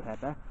 hello, No-Hare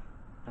Bear.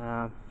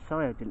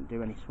 Sorry I didn't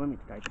do any swimming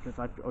today because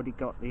I've already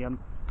got the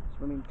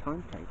swimming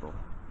timetable.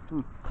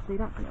 See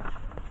that here?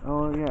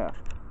 Oh yeah.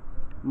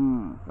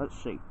 Let's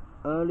see.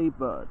 Early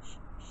birds,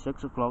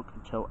 6 o'clock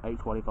until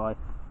 8:25.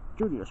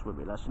 Junior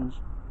swimming lessons.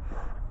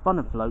 Fun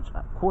and floats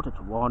at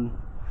 1:45,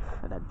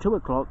 and then 2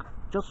 o'clock.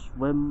 Just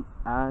swim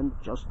and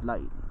just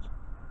lanes.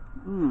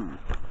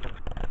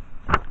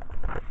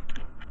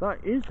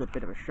 That is a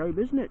bit of a shame,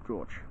 isn't it,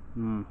 George?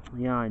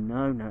 Yeah, I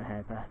know,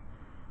 No-Hare Bear.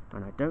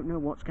 And I don't know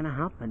what's going to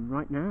happen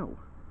right now.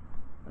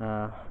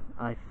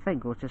 I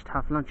think we'll just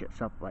have lunch at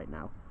Subway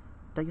now.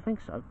 Don't you think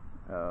so?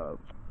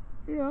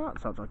 Yeah,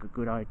 that sounds like a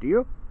good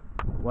idea.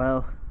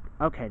 Well,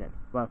 okay then.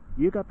 Well,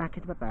 you go back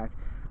into the bag,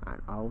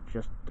 and I'll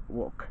just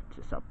walk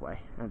to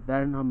Subway. And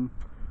then,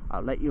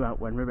 I'll let you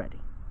out when we're ready.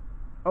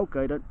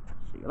 Okay then.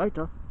 See you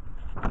later.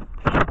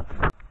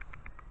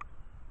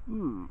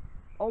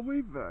 Are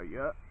we there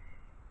yet?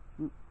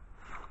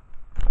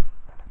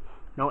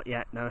 Not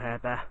yet, No-Hare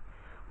Bear.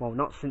 Well,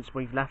 not since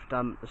we've left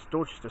the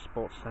Dorchester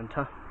Sports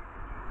Centre,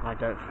 I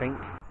don't think.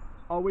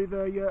 Are we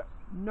there yet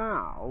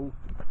now?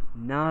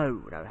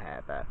 No,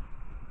 No-Hare Bear.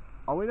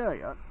 Are we there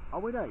yet?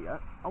 Are we there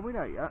yet? Are we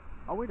there yet?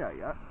 Are we there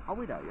yet? Are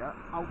we there yet?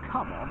 Oh,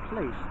 come on,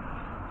 please.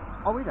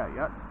 Are we there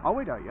yet? Are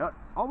we there yet?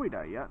 Are we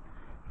there yet?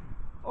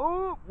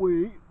 Aren't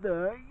we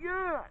there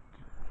yet?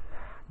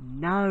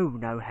 No,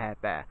 No-Hare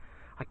Bear.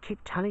 I keep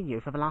telling you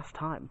for the last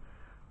time.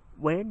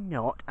 We're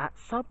not at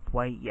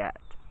Subway yet.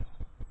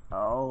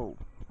 Oh,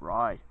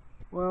 right.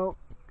 Well,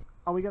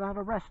 are we going to have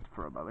a rest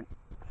for a moment?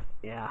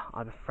 Yeah,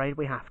 I'm afraid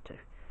we have to.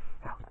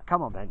 Now,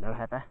 come on then,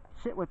 No-Hare Bear.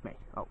 Sit with me.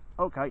 Oh,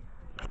 okay.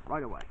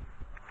 Right away.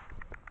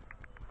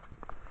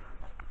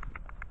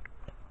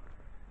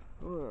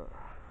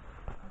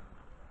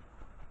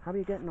 How are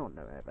you getting on,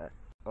 No-Hare Bear?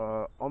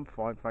 I'm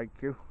fine, thank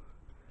you.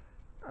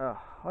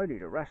 I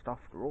need a rest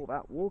after all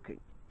that walking.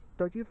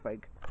 Don't you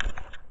think?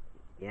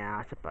 Yeah,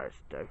 I suppose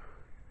so.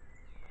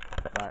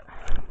 But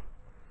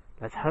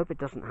let's hope it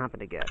doesn't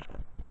happen again.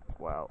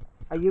 Well,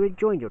 are you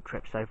enjoying your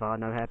trip so far,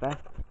 No-Hare Bear?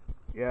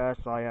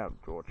 Yes, I am,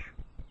 George.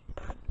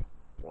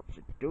 What's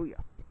it do you?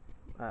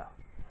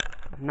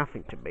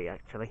 Nothing to me,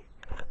 actually.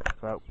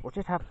 So we'll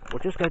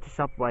just go to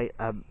Subway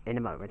in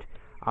a moment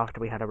after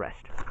we had a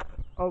rest.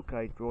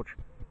 Okay, George.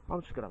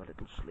 I'm just gonna have a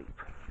little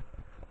sleep.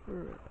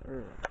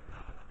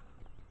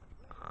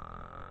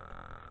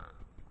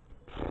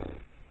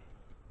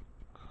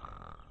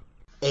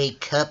 A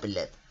couple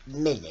of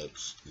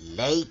minutes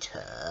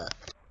later.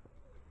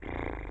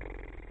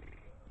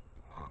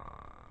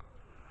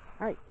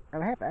 Hey,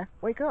 No-Hare Bear,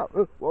 wake up!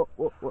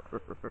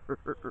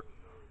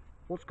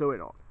 What's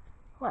going on?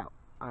 Well,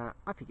 I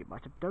think you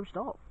might have dozed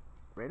off.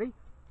 Really?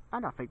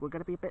 And I think we're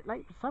going to be a bit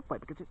late for Subway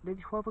because it's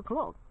nearly 12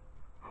 o'clock.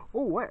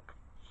 Oh, heck!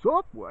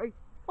 Subway?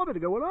 I better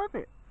go and have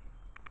it.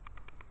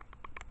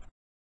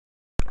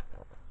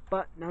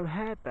 But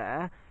No-Hare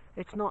Bear,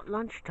 it's not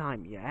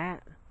lunchtime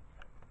yet.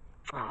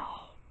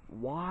 Oh,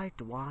 why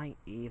do I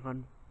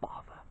even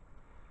bother?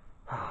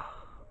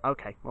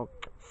 Okay, well,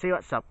 see you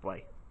at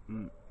Subway,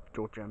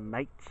 Georgia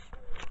mates.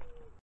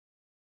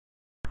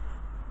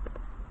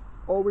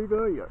 Are we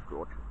there yet,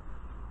 George?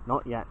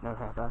 Not yet,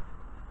 No-Hare Bear.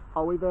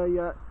 Are we there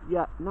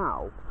yet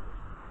now?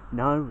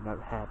 No,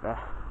 No-Hare Bear.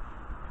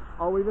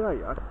 Are we there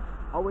yet?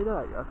 Are we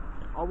there yet?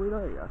 Are we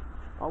there yet?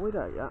 Are we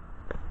there yet?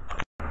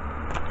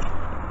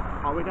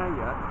 Are we there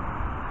yet?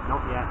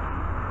 Not yet.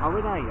 Are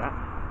we there yet?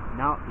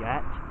 Not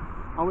yet.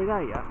 Are we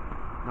there yet?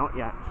 Not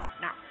yet.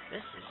 Now,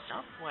 this is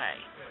Subway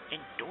in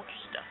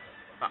Dorchester.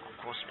 But of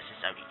course, this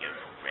is only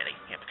usual, really.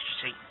 Yeah, because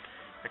you see,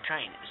 the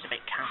train is a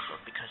bit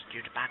cancelled because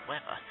due to bad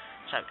weather.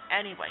 So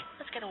anyway,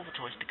 let's get all the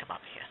toys to come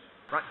up here.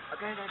 Right,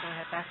 okay,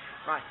 No-Hare Bear.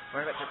 Right,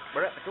 we're at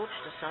the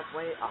Dorchester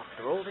Subway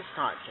after all this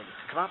time, so you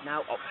can come up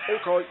now. Oh,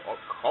 okay, I'm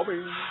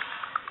coming.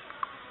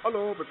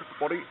 Hello,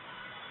 everybody.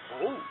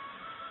 Oh,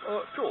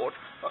 George,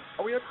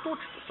 are we at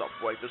Dorchester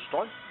Subway this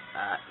time?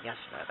 Yes,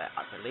 No-Hare Bear,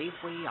 I believe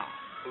we are.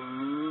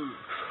 Ooh,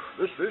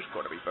 this is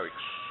going to be very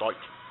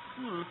exciting.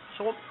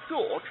 So,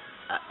 George?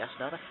 Yes,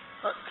 No-Hare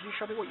Bear? Can you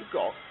show me what you've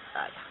got?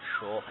 Yeah,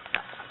 sure.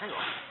 I'll tell you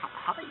what,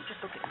 how about you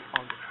just look at me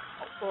on the...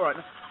 Oh, alright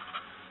then.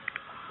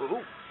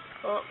 Ooh.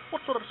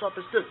 What sort of sub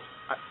is this?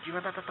 Do you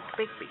remember the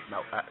big beef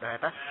melt, No-Hare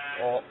Bear?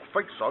 I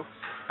think so.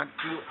 And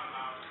do you...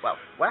 Well,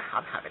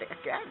 I'm having it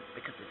again,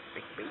 because it's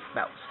big beef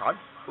melt this time.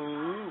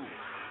 Ooh.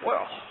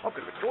 Well, I'm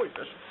going to enjoy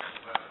this.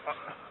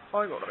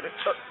 Hang on a minute.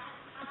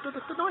 Did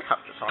I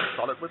have to have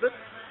salad with it?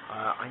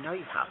 I know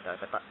you have,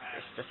 No-Hare Bear, but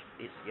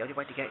it's the only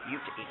way to get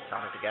you to eat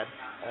salad again.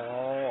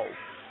 Oh.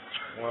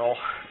 Well,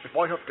 if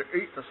I have to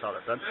eat the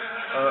salad then,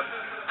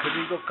 can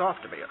you look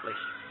after me at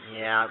least?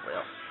 Yeah, I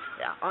will.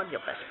 Yeah, I'm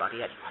your best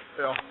buddy anyway.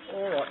 Yeah,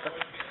 alright then.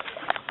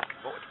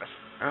 Oh, it's best.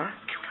 Huh?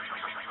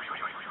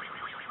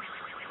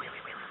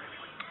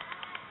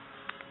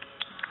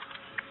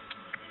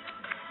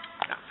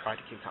 Now, try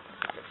to keep up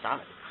with the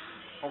salad.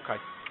 Okay.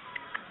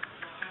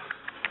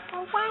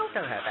 Oh, well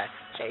done, Herbert.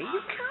 See,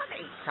 you can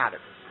eat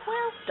salad.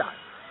 Well done.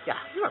 Yeah,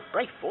 you're a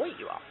brave boy,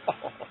 you are.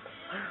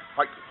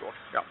 Thank you, George.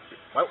 Yeah.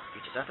 Well,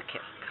 you deserve a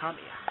kiss. Come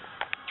here.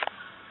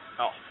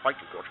 Oh, thank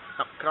you, George.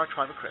 Now, can I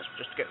try the crisp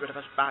just to get rid of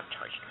this bad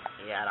taste?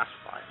 Yeah, that's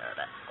fine,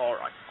 Herbert.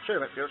 Alright. See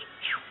you in a bit, Beers.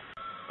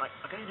 Right,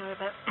 okay,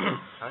 Herbert.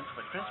 Time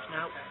for the crisp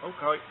now.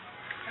 Okay.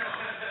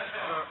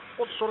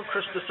 What sort of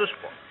crisp is this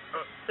one?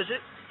 Is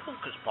it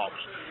Polka's Pops?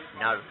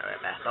 No,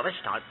 Herbert, but this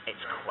time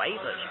it's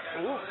Quavers.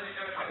 Ooh,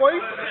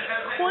 Quavers?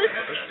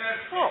 Quavers?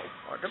 Oh,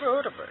 I've never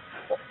heard of it.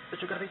 What, is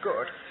it going to be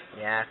good?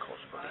 Yeah, of course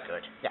it will be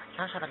good. Yeah,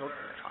 let's have a little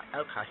try.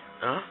 Okay.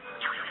 Huh?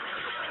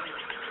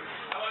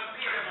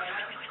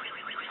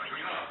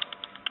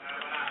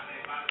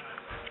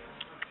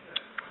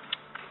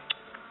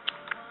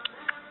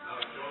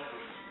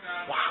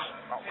 Wow,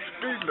 that was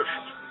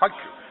delicious. Thank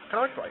you. Can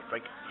I try a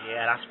drink?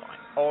 Yeah, that's fine.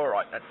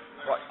 Alright then.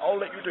 Right, I'll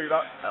let you do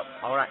that.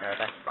 Oh, alright,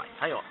 Herbert. Right,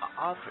 tell you what,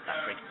 I'll put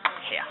that drink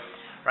here.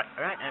 Right,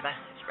 alright, Herbert.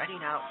 It's ready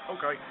now.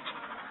 Okay.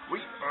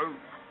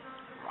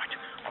 Right,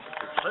 I'll do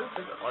the same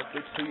thing that I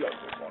did to the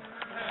other one.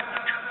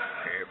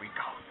 Here we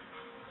go.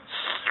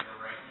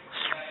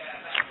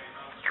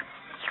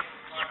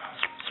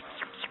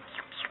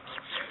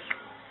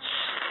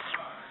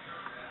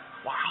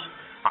 Wow,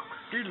 that was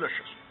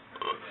delicious.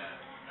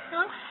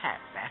 No,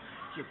 Herbert,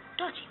 you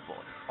dirty boy.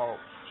 Oh,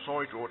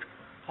 sorry, George.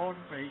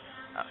 Pardon me.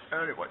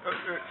 Anyway,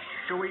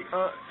 shall we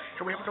have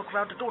a look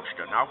around the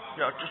Dorchester now?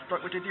 Yeah, just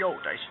like we did the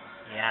old days.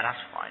 Yeah,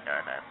 that's fine,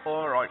 Herbert.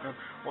 Alright then.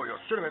 Oh, yeah,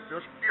 sit a bit,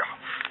 Beers. Yeah.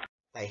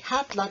 They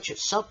had lunch at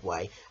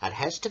Subway and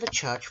heads to the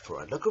church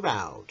for a look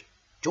around.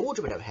 George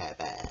with No-Hare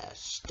Bear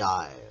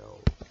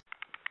style.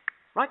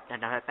 Right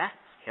then, Herbert.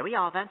 Here we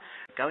are then.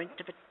 Going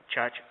to the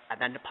church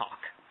and then the park.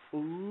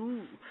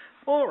 Ooh.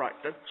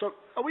 Alright then. So,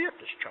 are we at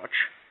this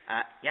church?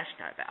 Yes,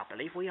 Herbert, I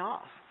believe we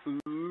are.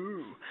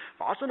 Ooh.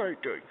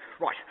 Fascinating.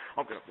 Right,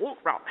 I'm going to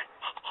walk round then.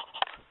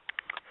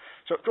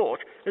 So, George,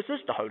 is this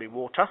the holy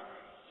water?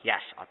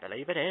 Yes, I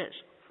believe it is.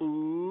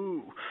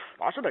 Ooh.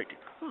 Fascinating.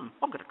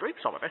 I'm going to drink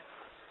some of it.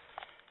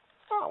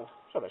 Oh,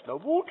 so there's no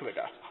water in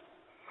there.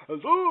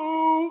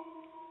 Hello?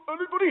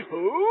 Anybody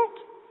home?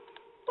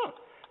 Oh,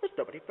 there's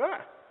nobody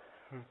there.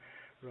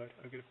 Right,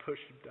 I'm going to push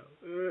him down.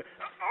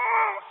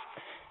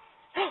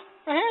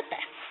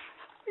 Herbert.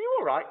 Are you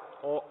alright?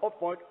 Oh, I'm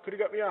fine. Could you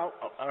get me out?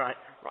 Oh, alright.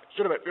 Right,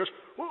 sit a bit, Beers.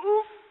 Ow.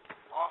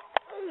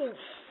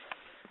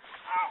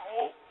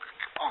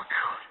 Oh,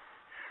 God.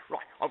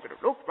 Right, I'm going to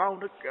look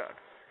round again.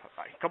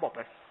 Okay, come on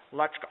then.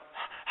 Let's go.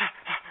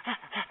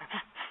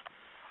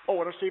 Oh,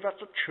 and I see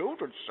that's a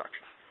children's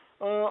section.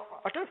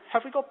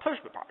 Have we got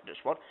postman in this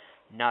one?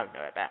 No,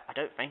 Herbert, I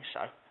don't think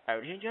so.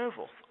 Only in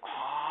Yeovil.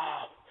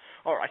 Oh,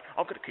 alright,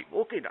 I'm going to keep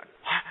walking then.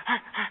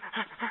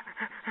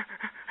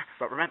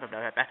 But remember,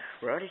 Herbert,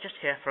 we're only just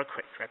here for a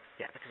quick trip.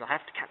 Yeah, because I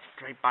have to catch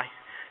the train by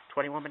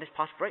 21 minutes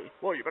past 3.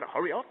 Well, you better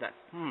hurry up then.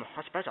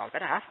 I suppose I'll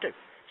better have to.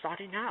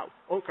 Starting now.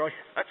 Okay,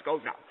 let's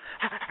go now.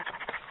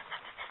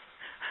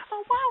 Oh,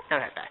 wow,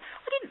 Herbert,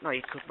 I didn't know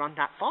you could run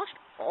that fast.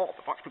 Oh,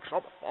 but that's because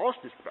I'm the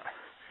fastest there.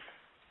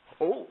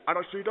 Oh, and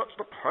I see that's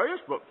the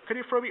prayers book.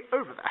 Can you throw me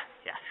over there?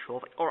 Yeah,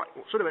 sure. Alright,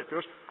 well, sit a bit,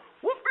 Beers.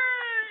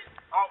 Whoopee!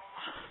 Oh.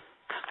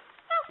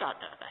 Well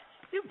done, Herbert.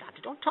 You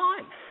landed on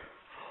time.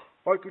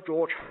 Thank you,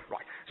 George.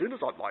 Right, as soon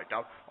as I lie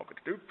down, I'm going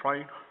to do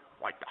praying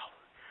right now.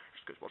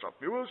 Excuse what's up,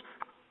 viewers.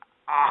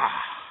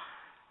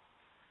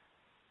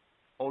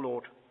 Oh,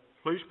 Lord,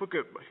 please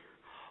forgive me.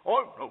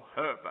 I'm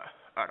No-Hare Bear,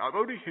 and I'm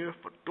only here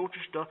for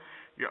Dorchester,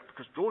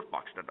 because George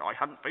Buxton and I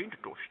hadn't been to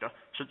Dorchester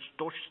since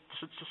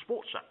the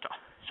sports centre.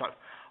 So,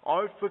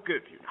 I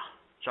forgive you now.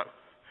 So,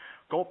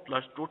 God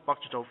bless George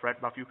Buxton's old friend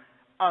Matthew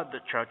and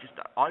the churches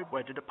that I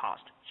went in the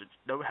past since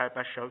No-Hare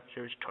Bear Show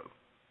Series 2.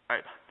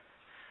 Amen.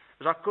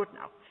 Is that good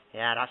now?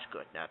 Yeah, that's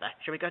good, Herbert.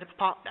 Shall we go to the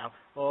park now?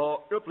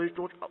 Oh, yeah, please,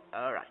 George. Oh,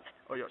 alright.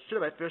 Oh, yeah, see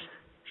you later, Beers.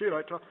 See you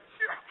later.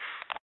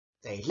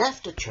 They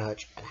left the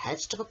church and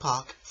heads to the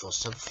park for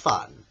some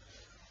fun,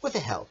 with the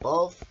help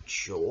of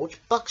George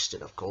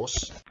Buxton, of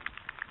course.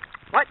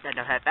 Right then,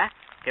 Herbert.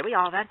 Here we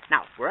are then.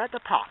 Now, we're at the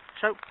park.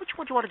 So, which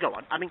one do you want to go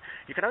on? I mean,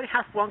 you can only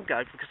have one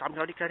go because I'm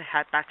only going to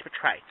head back to the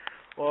train.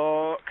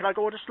 Or can I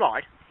go on the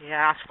slide?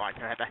 Yeah, that's fine,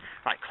 Herbert.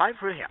 Right, climb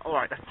through here.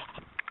 Alright then.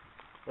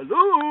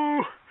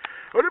 Hello?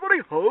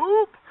 Anybody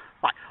home?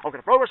 Right, I'm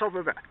going to throw myself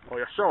in there. Oh,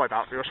 you're sorry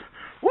about this.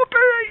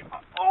 Whoopee!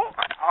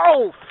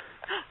 Oh!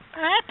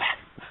 Herbert,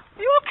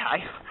 are you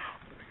okay?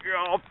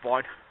 Yeah, I'm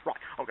fine. Right,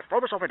 I'm going to throw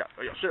myself in there.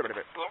 Oh, yeah, sit a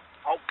minute.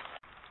 Oh.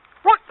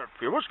 Right then,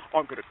 viewers,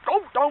 I'm going to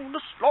go down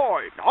the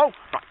slide now.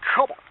 Right,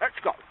 come on, let's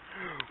go.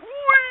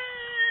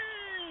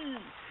 Whee!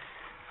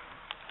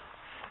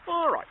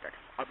 Alright then,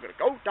 I'm going to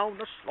go down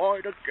the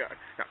slide again.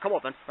 Now, come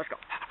on then, let's go.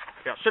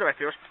 Yeah, sit a minute,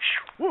 viewers.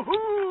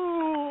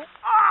 Woohoo!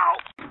 Ow!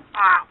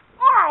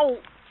 Oh!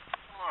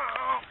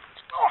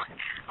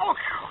 Oh,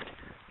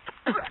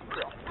 God.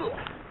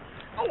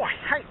 Oh, I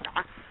hate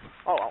that.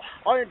 Oh, well,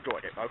 I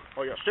enjoyed it, though.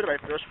 Oh, yeah, see you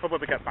later for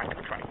when we get back to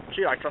the train.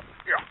 See you later.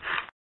 Yeah.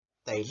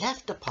 They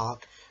left the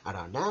park and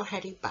are now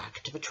heading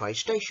back to the train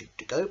station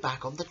to go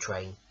back on the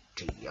train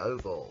to the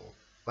Oval.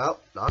 Well,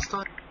 last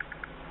time...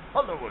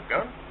 Hello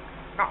again.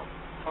 Now,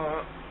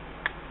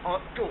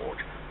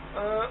 George,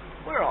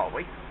 where are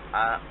we?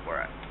 We're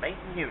at Main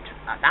Newton,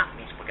 and that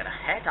means we're going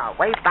to head our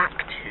way back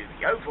to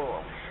the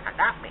Oval, and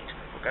that means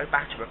we'll go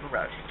back to River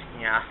Road.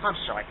 Yeah, I'm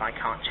sorry if I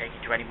can't take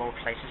you to any more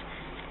places.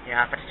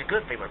 Yeah, but it's a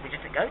good thing we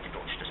didn't go to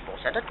Dorchester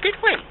Sports Centre, did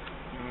we?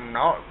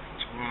 No.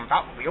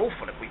 That would be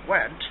awful if we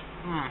went.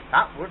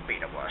 That would be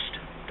the worst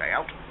day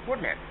out,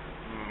 wouldn't it?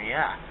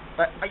 Yeah.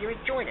 But are you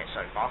enjoying it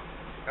so far?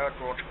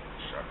 George,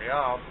 certainly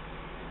are.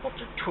 What's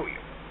it to you?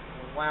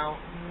 Well,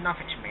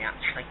 nothing to me,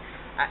 actually.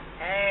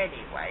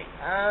 Anyway,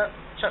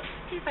 so,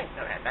 do you think,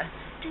 No-Hare Bear,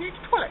 do you need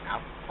a toilet now?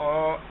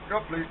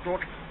 Yeah, please,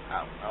 George.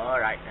 Oh,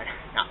 alright then.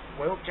 Now,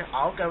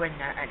 I'll go in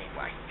there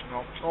anyway.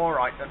 Oh,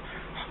 alright then.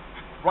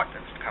 Right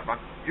then, Mr. Cameron,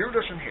 you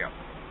listen here.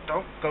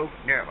 Don't go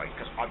near me,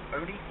 because I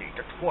only need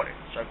the toilet.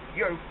 So,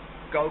 you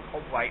go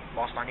away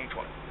whilst I need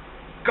toilet.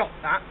 Got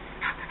that?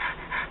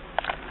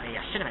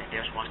 Yeah, sit a minute,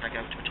 dears, whilst I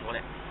go to the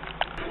toilet.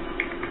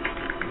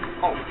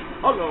 Oh,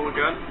 hello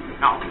again.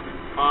 Now,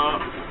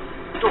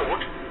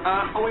 George,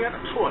 are we at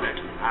the toilet?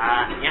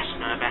 Yes,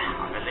 Nerby,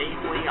 I believe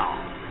we are.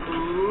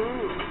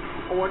 Ooh,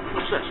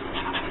 what's this?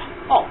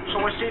 Oh,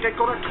 so I see they've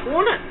got a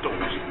toilet,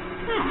 George.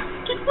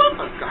 Did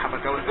Wilbur have a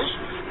go at this?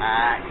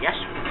 Yes,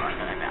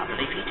 I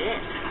believe he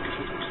did, because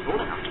he's small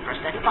enough to press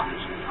any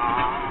buttons.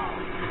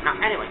 Now,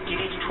 anyway, do you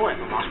need a toilet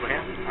whilst we're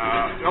here?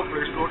 No,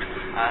 please, George.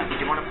 Do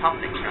you want a pub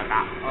thing to know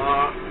that?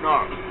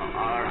 No.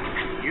 Alright,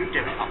 you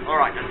do it.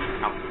 Alright then.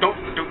 Now, don't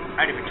do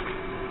anything to me,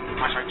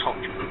 as I told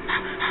you.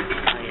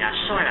 Yeah,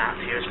 sorry about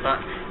that, viewers, but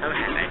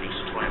No-Hare Bear needs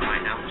a toilet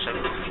right now, so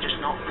if you just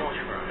not watch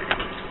for a minute.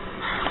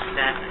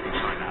 Definitely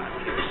sorry about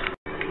that, viewers.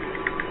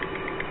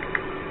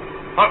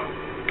 Oh!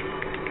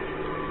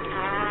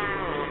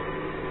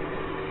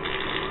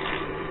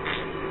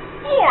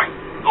 Oi!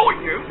 Oi,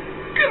 you!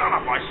 Get out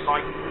of my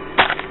sight!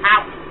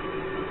 Ow!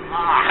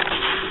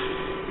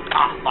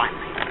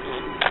 Finally.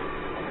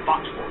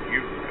 That's what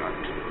you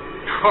learned.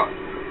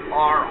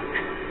 Alright.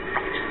 Right.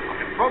 I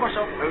can throw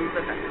myself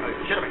over there.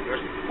 Shut up,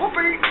 viewers.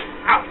 Whoopee!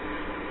 Out!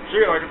 See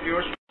you later,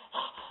 viewers.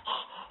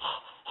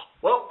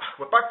 Well,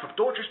 we're back from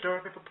Dorchester,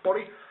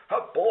 everybody.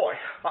 Oh boy,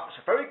 that was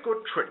a very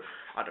good trip.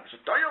 And it was a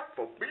day out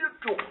for me and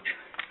George.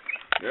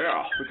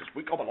 Yeah, because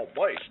we come a long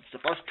way since the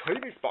first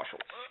TV special.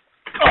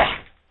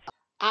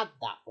 And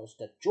that was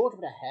the George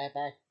with a Hare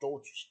Bear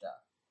Dorchester.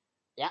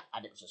 Yeah,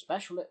 and it was a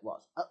special, it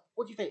was.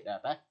 What do you think there,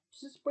 Bear?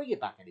 Does this bring you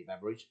back any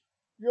memories?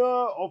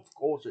 Yeah, of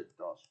course it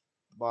does.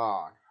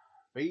 Man,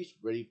 this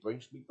really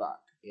brings me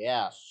back.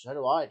 Yeah, so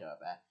do I, No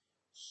Bear.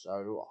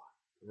 So do I.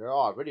 Yeah,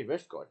 I really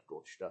miss going to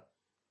Dorchester.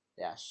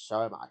 Yeah,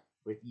 so am I.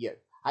 With you.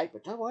 Hey,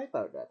 but don't worry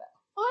about No Bear.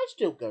 I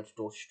still go to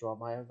Dorchester on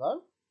my own,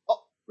 though.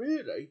 Oh,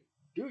 really?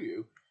 Do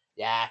you?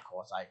 Yeah, of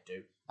course I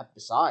do. And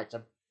besides,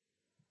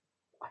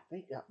 I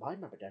think that my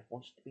mum and dad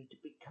wanted me to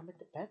become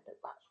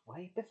independent. That's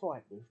way before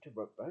I moved to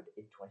Road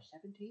in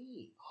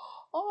 2017.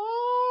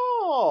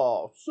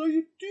 Oh, so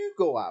you do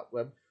go out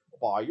then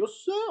by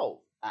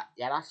yourself?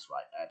 Yeah, that's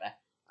right, Herbert.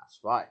 That's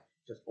right.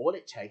 Just all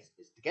it takes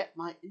is to get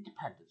my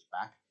independence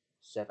back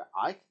so that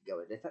I can go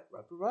and live at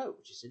Road Road,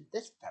 which is in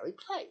this very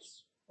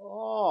place.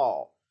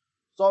 Oh,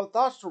 so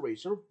that's the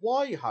reason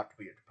why you had to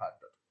be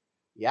independent.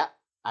 Yeah,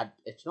 and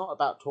it's not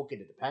about talking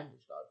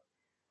independence, though.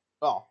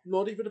 Oh,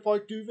 not even if I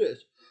do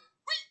this.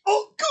 We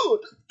are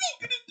good at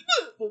talking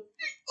independence. We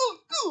are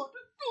good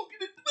at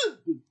talking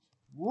independence.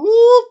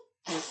 Whoop!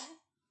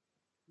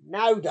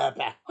 No,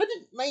 Herbert, I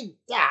didn't mean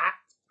that.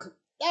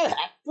 No,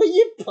 will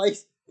you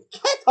please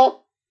get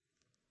off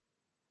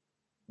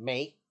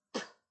me?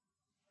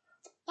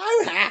 No,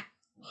 I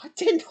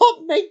did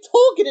not mean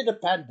talking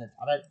independence.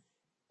 I meant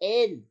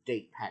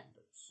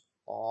independence.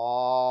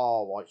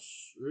 Oh, I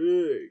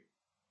see.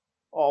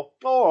 Oh,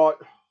 alright.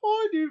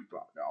 I knew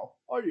that now.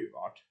 I knew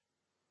that.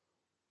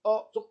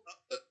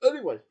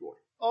 Anyways,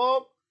 George, how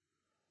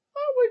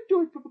are we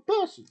doing for the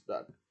Bearsons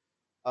then?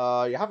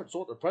 You haven't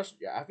sorted the present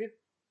yet, have you?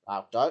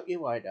 Well, don't you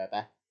worry,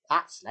 Herbert.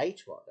 That's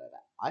later on,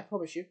 Herbert. I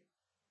promise you.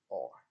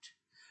 Alright.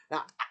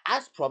 Now,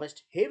 as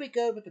promised, here we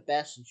go with the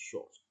Bearsons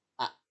short.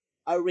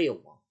 A real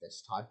one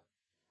this time.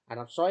 And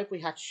I'm sorry if we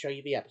had to show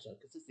you the episode,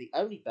 because it's the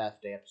only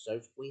birthday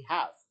episode we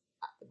have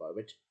at the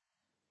moment.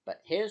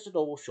 But here's the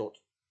normal short,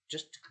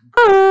 just to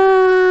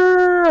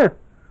conclude.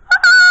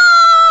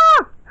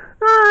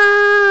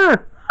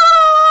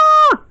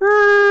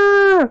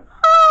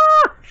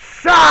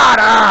 Shut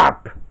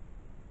up!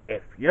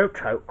 If you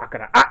two are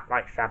gonna act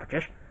like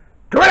savages,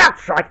 do it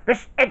outside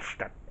this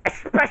instant,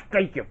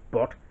 especially you,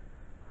 bud.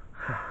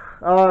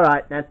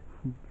 Alright then.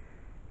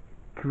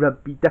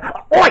 Grumpy Dad.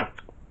 Oi!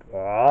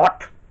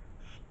 What?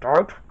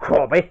 Don't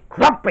call me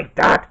Grumpy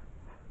Dad.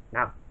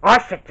 Now, I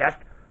suggest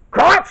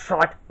go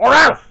outside or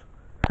else.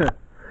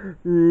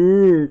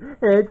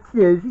 That's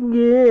so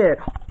scared.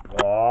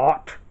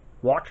 What?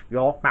 Watch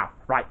your mouth.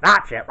 Right,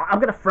 that's it. Right, I'm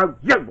going to throw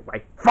you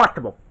away. First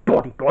of all,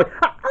 body boy.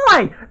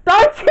 Oi!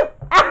 Don't you...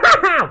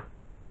 Ow!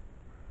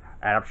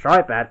 And I'm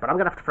sorry, Ben, but I'm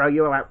going to have to throw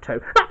you out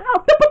too.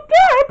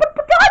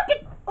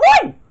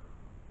 Oi!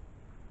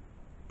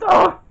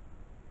 Oh.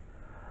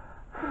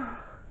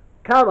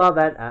 Come on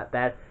then,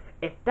 Ben.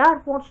 If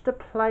Dad wants to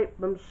play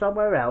them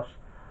somewhere else,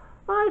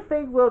 I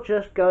think we'll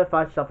just go and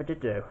find something to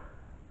do.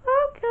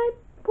 Okay,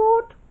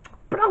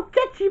 but I'll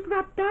get you for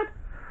that, Dad.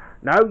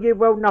 No, you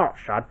will not,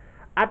 son.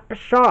 And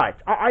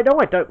besides, I know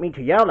I don't mean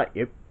to yell at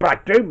you, but I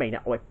do mean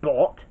it,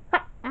 Bort.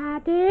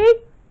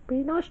 Daddy,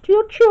 be nice to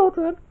your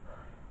children.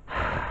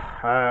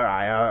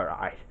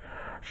 Alright.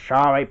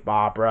 Sorry,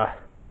 Barbara.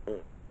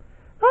 That's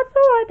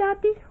alright,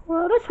 Daddy.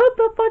 Well, let's hope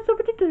they'll find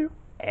something to do.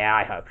 Yeah,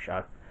 I hope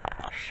so.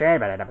 See you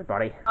later,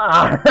 everybody.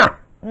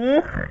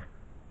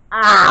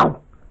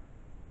 Ow!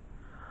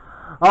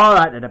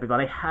 Alright then,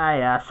 everybody.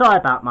 Hey, sorry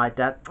about my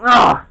dad.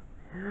 Oh,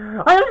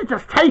 I only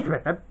just teased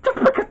with him, just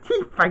because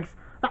he thinks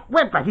that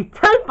we're making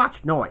too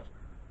much noise.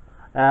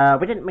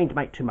 We didn't mean to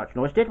make too much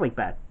noise, did we,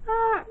 Ben?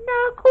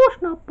 No, of course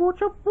not, Bort.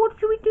 So what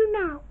should we do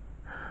now?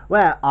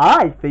 Well,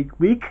 I think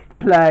we could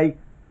play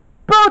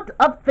Bird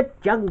of the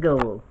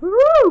Jungle.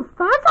 Ooh,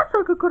 that sounds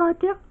like a good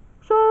idea.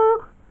 So,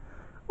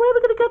 where are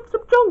we going to get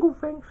some jungle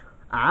things?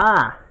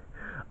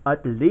 I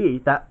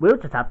believe that we'll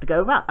just have to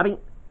go around. I mean,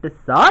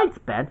 besides,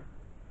 Ben,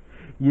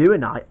 you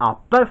and I are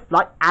both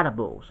like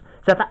animals.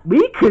 So that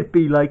we could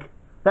be like,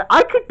 that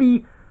I could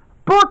be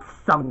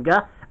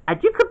Birdsonga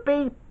and you could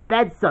be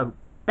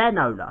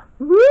Benola.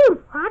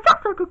 Ooh, that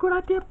sounds like a good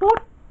idea,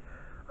 Bort.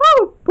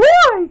 Oh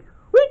boy,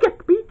 we get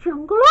to be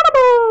jungle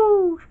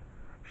animals.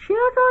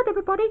 Cheers on,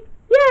 everybody.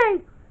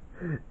 Yay!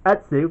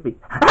 Absolutely.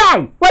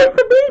 Hey, wait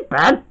for me,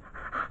 Ben.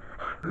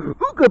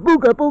 Ooga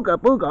booga booga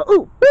booga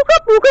ooh. Booga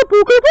booga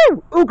booga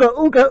boo. Ooga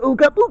ooga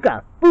ooga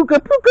booga. Booga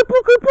booga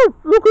booga boo.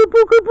 Ooga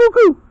booga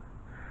booga.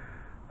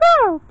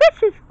 Oh,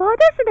 this is fun,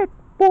 isn't it,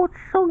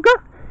 Birdsonga?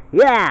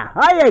 Yeah,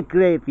 I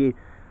agree with you.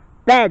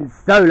 Ben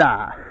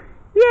Solar.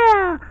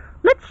 Yeah,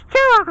 let's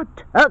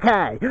chant.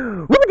 Okay.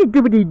 Woobity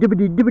doobity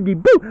doobity doobity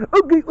boo.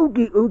 Oogie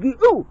oogie oogie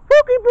ooh.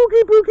 Oogie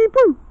boogie boogie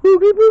boo.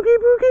 Oogie boogie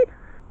boogie.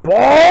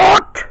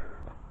 Bort!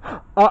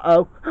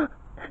 Uh-oh.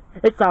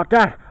 It's our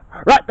dad.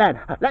 Right then,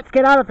 let's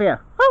get out of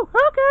here. Oh,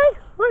 okay.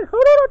 Wait,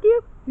 hold on,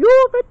 dear.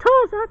 You're the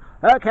Tarzan.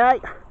 Okay.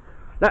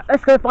 Now,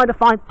 let's go find a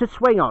find to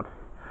swing on.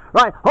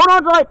 Right, hold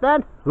on tight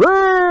then.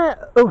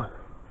 Ooh.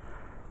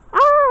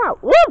 Ah,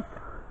 woof!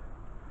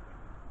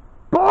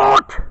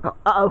 Bort!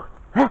 Uh-oh.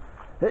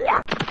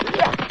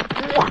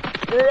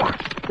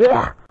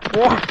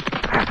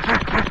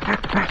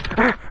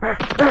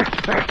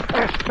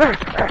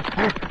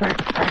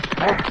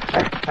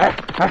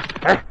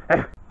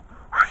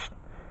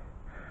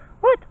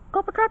 Right,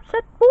 got the trap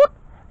set, Bort?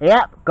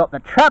 Yep, got the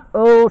trap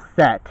all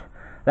set.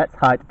 Let's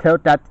hide until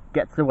Dad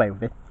gets away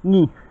with it.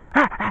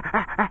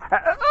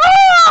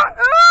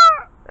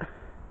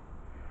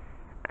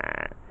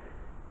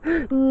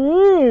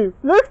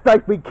 Looks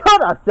like we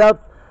got ourselves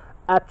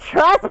a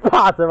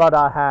trespasser on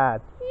our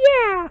hands.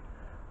 Yeah,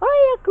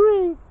 I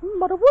agree.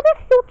 But I wonder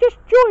if he'll just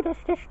join us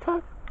this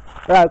time.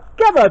 Well,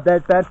 come on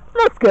then, Ben.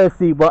 Let's go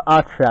see what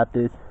our trap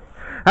is.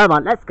 Come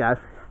on, let's go.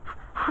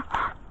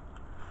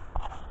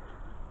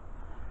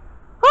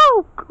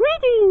 Oh,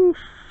 greetings,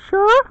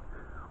 sir.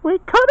 We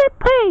come in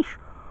peace.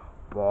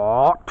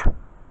 But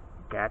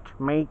get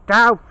me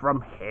down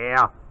from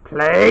here,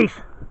 please.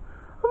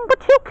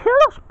 But he'll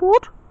kill us,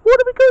 Bort. What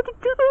are we going to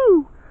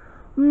do?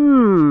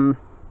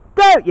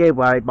 Don't you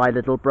worry, my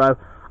little bro.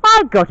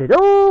 I got it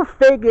all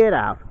figured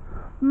out.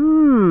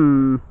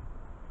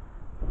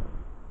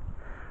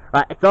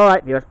 Right, it's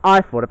alright, viewers.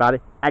 I thought about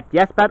it. And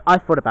yes, Ben, I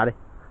thought about it.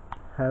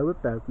 How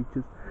about we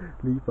just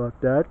leave our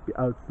dad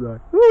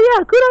outside? Oh,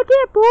 yeah, good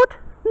idea, Bort.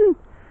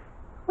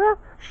 Well,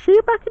 see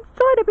you back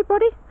inside,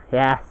 everybody.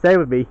 Yeah, same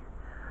with me.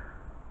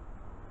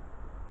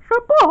 So,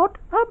 Bort,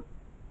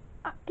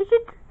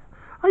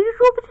 are you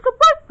sure this is the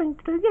right thing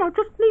to do? You know,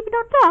 just leaving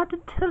our dad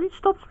until he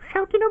stops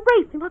shouting and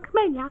raving like a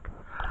maniac.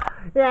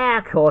 Yeah,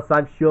 of course,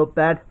 I'm sure,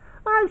 Ben.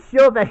 I'm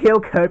sure that he'll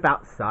go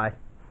outside.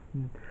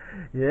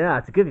 Yeah,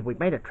 it's a good thing we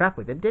made a trap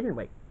with him, didn't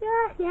we?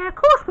 Yeah, of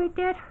course we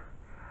did.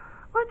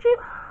 Aren't you?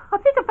 I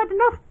think I've had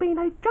enough being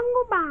a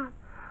jungle man.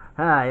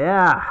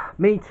 Yeah,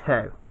 me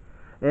too.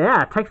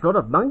 Yeah, it takes a lot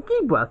of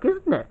monkey work,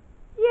 isn't it?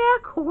 Yeah,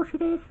 of course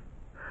it is.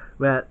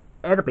 Well,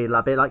 it'll be a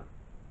lot bit like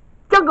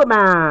Jungle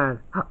Man!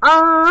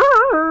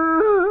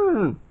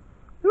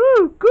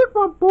 Good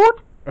one,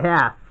 Bort.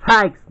 Yeah,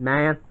 thanks,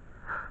 man.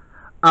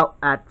 Oh,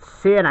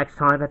 see you next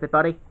time,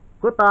 everybody.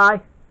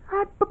 Goodbye.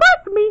 And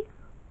bye-bye for me,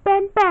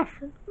 Ben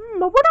Bearson. I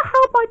wonder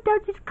how my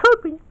dad is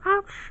coping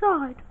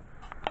outside.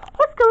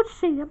 Let's go and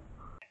see him.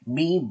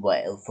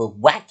 Meanwhile, for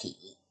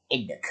Wacky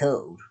in the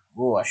cold,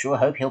 I sure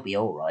hope he'll be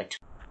alright.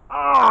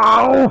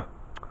 Oh!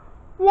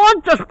 Why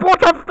just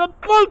put up the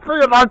plate for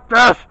you like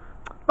this?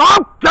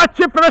 I'll get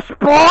you for the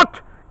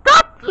sport!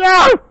 Got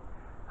you!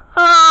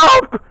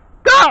 Help!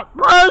 Get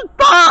me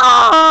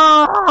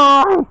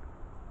down!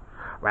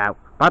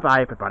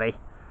 Bye-bye, everybody.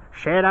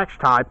 See you next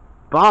time.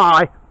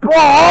 Bye.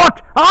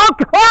 What? Oh,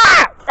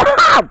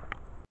 God!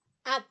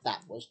 And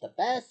that was the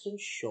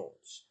Bearsons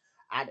shorts.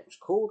 And it was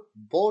called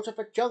Board of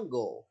a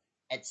Jungle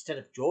instead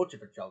of George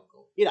of a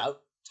Jungle. You know,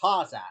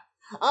 Tarzan.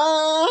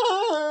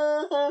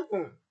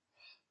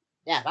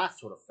 Yeah, that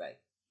sort of thing.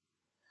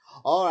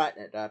 Alright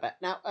then, Norbert.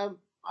 Now,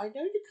 I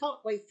know you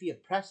can't wait for your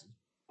present,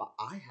 but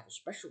I have a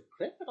special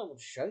clip that I want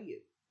to show you.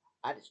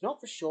 And it's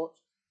not for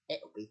shorts,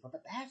 it'll be for the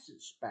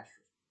Bearsons specials.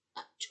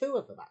 2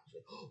 of them,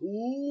 actually.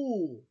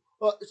 Ooh!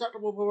 Is that the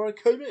one where I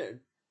came in?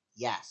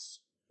 Yes.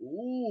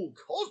 Ooh,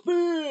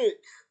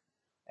 cosmic!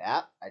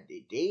 Yeah, and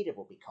indeed it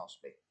will be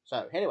cosmic.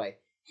 So, anyway,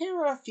 here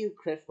are a few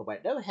clips from when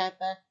No-Hare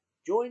Bear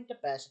joined the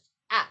Bearsons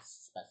as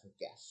special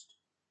guest.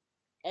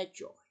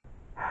 Enjoy.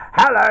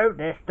 Hello,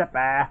 Mr.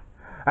 Bear.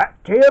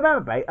 Do you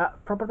remember me?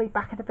 Probably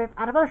back in the 5th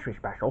anniversary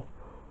special.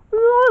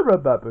 I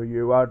remember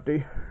you,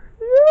 Andy.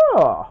 Yeah,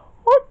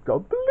 I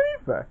don't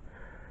believe it.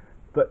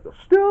 But you're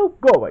still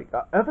going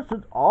ever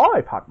since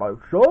I've had my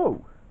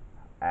show.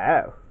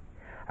 Oh,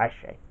 I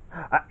see.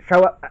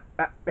 So,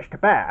 Mr.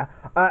 Bear,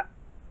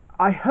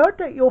 I heard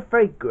that you're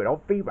very good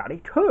on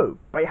V-Rally too,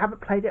 but you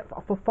haven't played it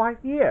for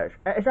 5 years.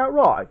 Is that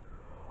right?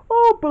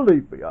 Oh,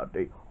 believe me,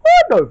 Andy,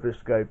 I know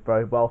this game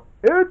very well,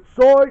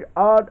 inside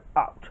and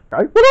out.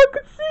 Okay, well, I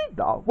can see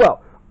now.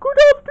 Well, good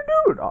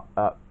afternoon,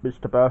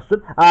 Mr.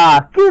 Bearson.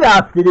 Good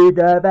afternoon,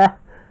 Bear.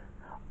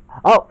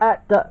 Oh,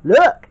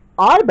 look,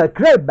 I'm a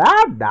grown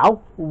man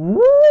now.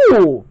 Ooh,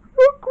 you're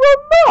a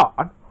grown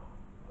man?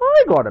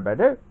 Hang on a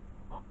minute.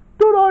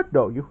 Don't I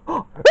know you?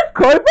 It's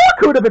Crow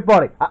Raccoon,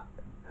 everybody!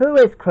 Who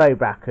is Crow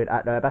Raccoon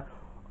at Nova?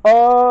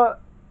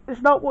 Is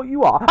that what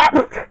you are?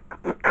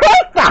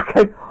 Crow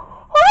Raccoon?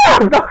 I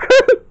am not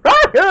Crow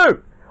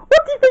Raccoon!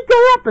 What do you think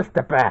I am,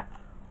 Mr. Bear?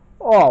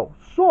 Oh,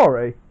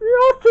 sorry.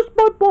 Yeah, it's just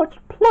my mind's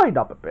playing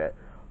up a bit.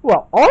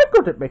 Well, I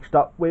got it mixed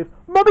up with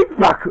Mummy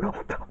Raccoon.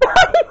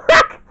 Mummy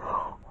Raccoon!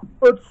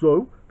 And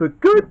so, the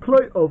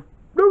gameplay of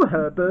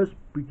No-Hare Bears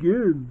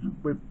begins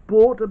with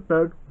Board and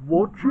Ben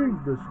watching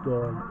this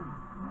time.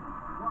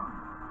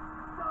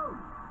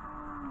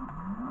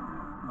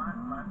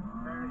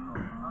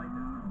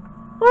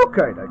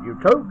 Okay then, you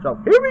two, so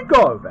here we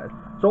go then.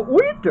 So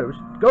all you do is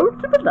go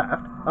to the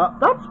left,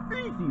 that's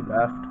easy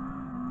left,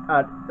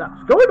 and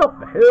that's going up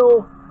the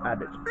hill,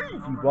 and it's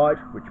easy right,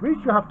 which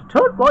means you have to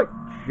turn right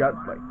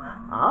gently.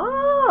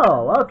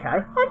 Oh,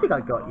 okay, I think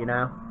I got you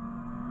now.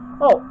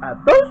 Oh,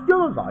 and those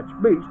yellow lines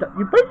means that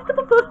you made it to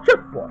the first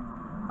checkpoint.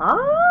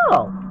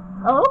 Oh,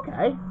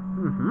 okay.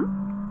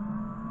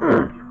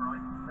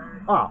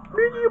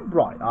 Medium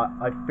right,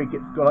 I think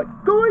it's like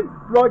going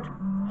right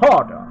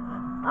harder.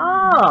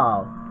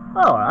 Oh,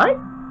 alright.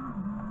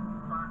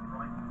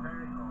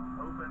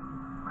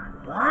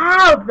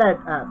 Wow,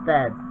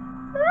 then.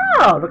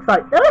 Oh, looks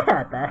like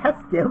No-Hare Bear has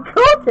still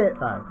caught it,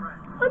 though.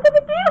 I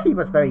never knew he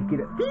was very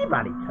good at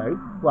V-Rally too.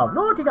 Well,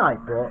 nor did I,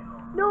 but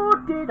nor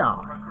did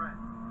I.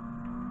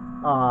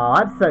 Oh,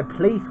 I'm so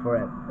pleased for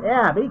him.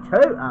 Yeah, me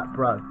too,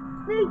 bro.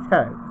 Me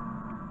too.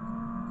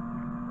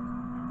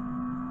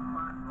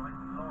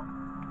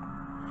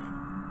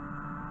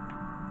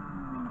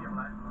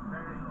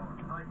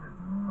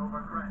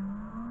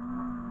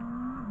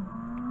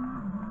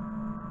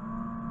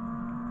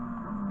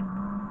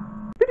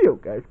 Video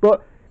games,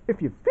 but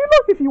if you feel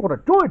like if you want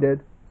to join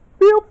in,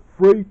 feel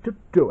free to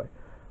do it.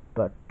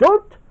 But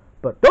don't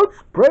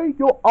spray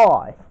your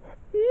eye.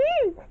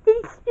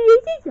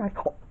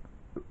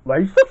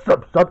 Lisa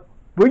Simpson,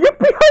 will you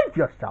behave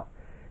yourself?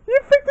 You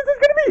think this is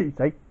going to be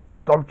easy,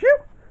 don't you?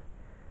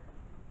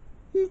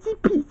 Easy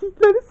peasy,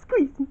 lemon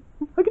squeezy.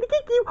 I'm gonna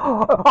kick you.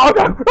 Oh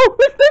no, no,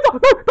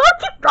 don't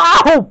you?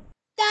 Oh!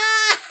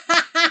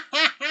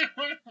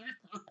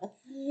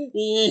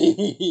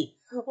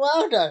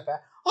 Well, Nova,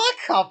 I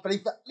can't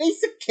believe that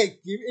Lisa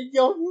kicked you in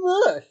your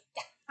mush.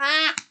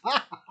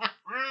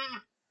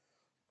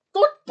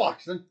 Good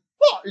Buxton,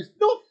 that is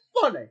not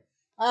funny.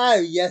 Oh,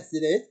 yes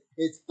it is.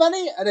 It's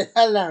funny and it's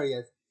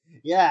hilarious.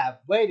 Yeah,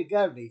 way to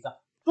go, Lisa.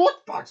 Good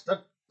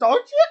Buxton,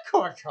 don't you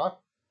encourage her? I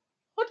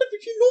don't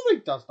think she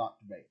normally does that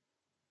to me.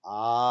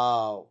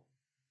 Oh.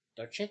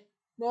 Don't she?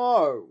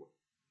 No.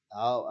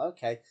 Oh,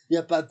 okay.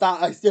 Yeah, but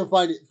that I still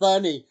find it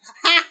funny.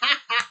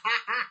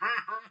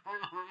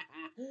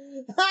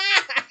 Ow,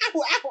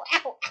 ow,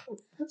 ow, ow.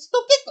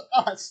 Stop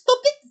it!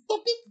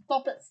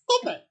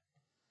 Stop it!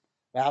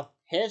 Well,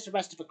 here's the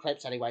rest of the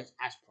clips anyways,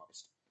 as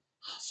promised.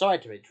 Sorry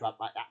to interrupt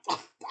like that.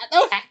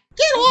 Okay,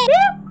 get on!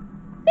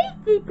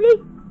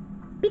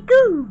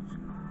 Because.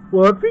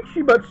 Well, I think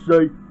she might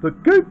say the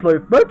gameplay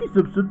of Maggie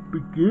Simpson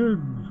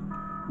begins.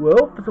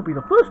 Well, this will be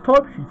the first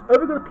time she's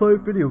ever going to play a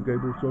video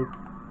game or so.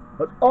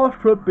 That's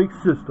after her big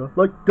sister,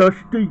 like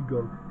Dash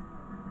Dingo.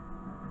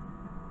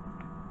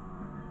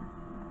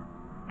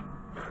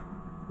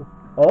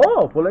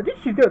 Oh, well at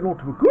least she's getting on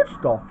to a good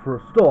start for a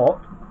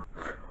start.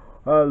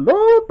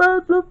 Hello,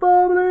 Benson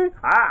family!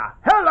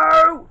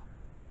 Hello!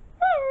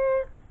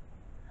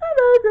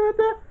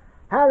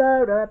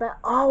 Hello, Norbert.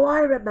 Oh,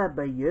 I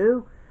remember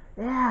you.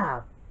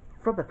 Yeah,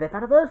 from the 5th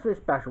anniversary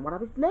special when I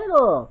was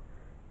little.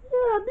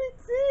 Yeah, me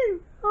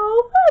too.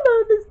 Oh, hello,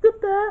 Mr.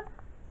 Bear.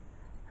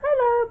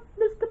 Hello,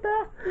 Mr.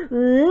 Bear.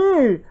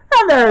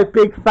 Hello,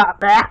 big fat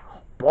bear.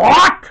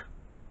 What?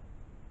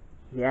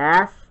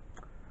 Yes?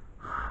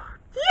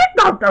 You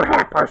don't know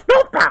how to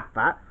not that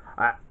fat.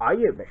 Are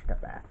you, Mr.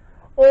 Bear?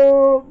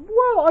 Well,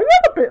 I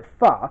am a bit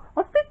fat.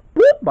 I think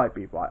Bob might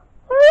be right.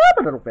 I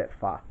am a little bit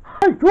fat.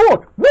 Hey,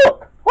 George,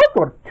 look! I've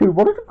got 2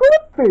 What is a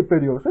Good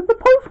videos in the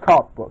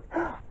postcard book.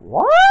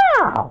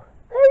 Wow!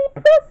 Very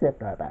impressive,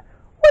 Bear.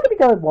 Why don't we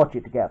go and watch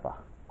it together?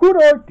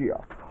 Good idea.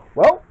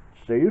 Well,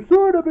 see you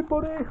soon,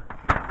 everybody.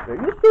 See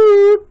you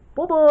soon.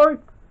 Bye-bye.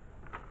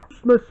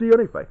 It's messy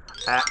anyway.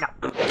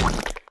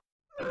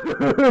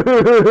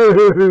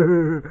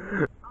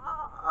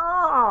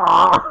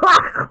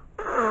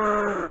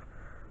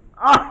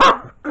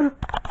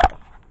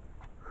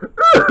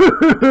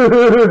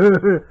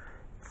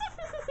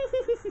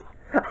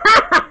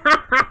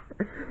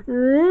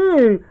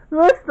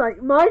 Looks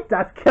like my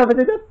dad's covered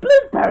in a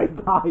blueberry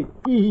pie.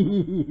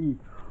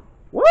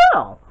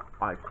 Well,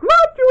 I'm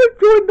glad you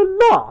enjoyed the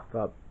laugh,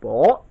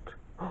 but...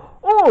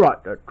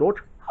 Alright then, George,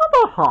 have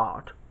a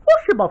heart.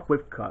 Wash him off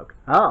with Coke.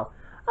 Oh,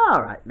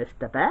 alright,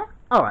 Mr. Bear.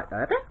 Alright,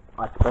 Daddy.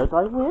 I suppose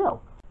I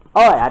will.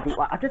 Alright, Andy,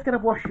 well, I'm just going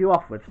to wash you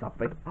off with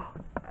something.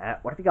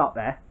 What have you got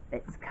there?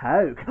 It's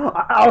Coke.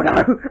 Oh, no!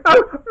 No,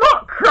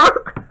 not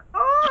Coke!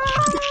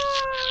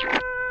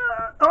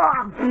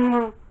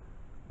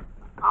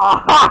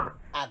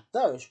 And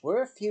those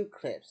were a few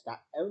clips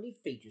that only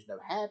features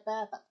No-Hare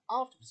Bear, that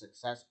after the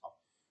success of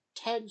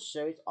 10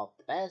 series of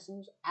the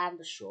Bearsons and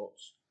the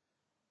Shorts,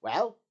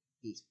 well,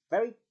 he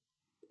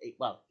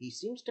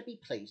seems to be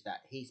pleased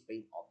that he's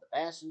been on the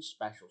Bearsons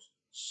specials,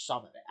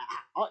 some of it.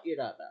 Aren't you,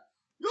 know that?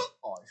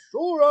 I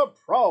sure am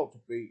proud to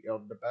be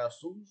on the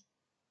Bearsons.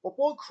 But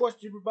one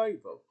question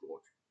remains, though,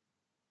 George.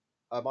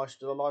 Am I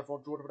still alive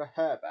on George with a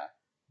Hair Bear?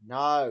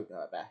 No,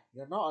 Bear.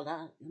 You're not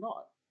allowed.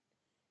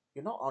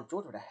 You're not on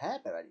George with a Hair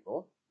Bear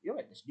anymore. You're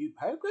in this new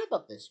program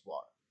of this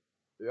one.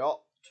 Yeah,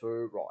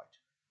 too right.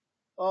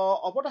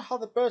 I wonder how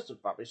the Bearson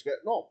family's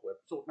getting on with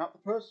sorting out the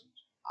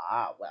persons.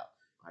 Ah, well,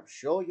 I'm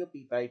sure you'll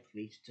be very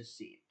pleased to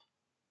see it.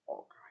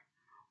 Okay.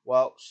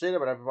 Well, see you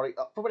later, everybody.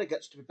 For when it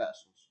gets to the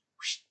Bearsons.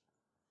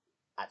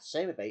 And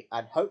same with me,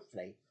 and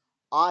hopefully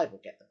I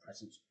will get the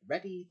presents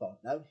ready for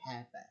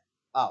No-Hare Bear.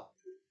 Oh,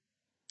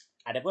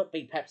 and it won't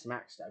be Pepsi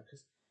Max though,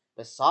 because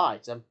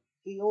besides,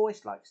 he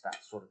always likes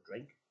that sort of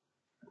drink.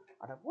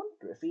 And I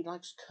wonder if he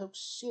likes Coke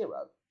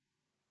Zero.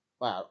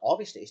 Well,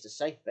 obviously it's the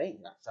same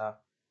thing.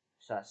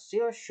 That's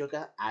 0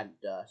 sugar and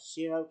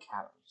 0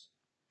 calories.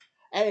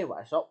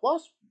 Anyway, so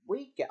whilst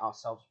we get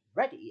ourselves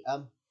ready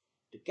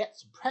to get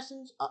some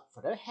presents up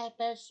for No-Hare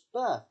Bear's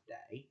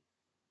birthday,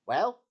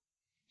 well,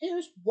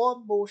 here's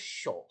one more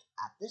short.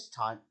 At this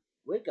time,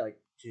 we're going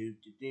to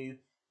do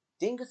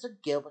Dingus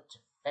and Gilbert to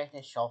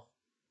finish off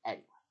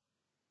anyway.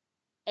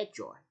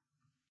 Enjoy.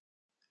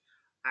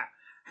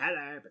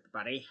 Hello,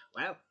 everybody.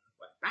 Well,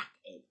 we're back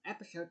in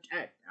episode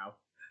 10 now.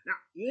 Now,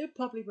 you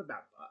probably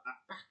remember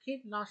back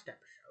in last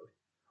episode,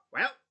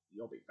 well,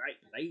 you'll be very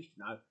pleased to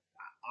know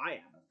that I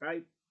am a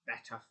very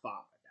better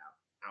father now.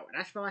 Oh,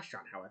 and as for my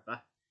son,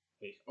 however,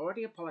 he's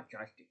already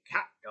apologised to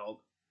Cat Dog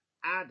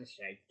and the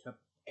same to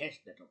his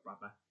little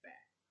brother Bear.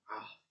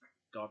 Oh, thank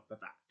God for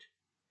that.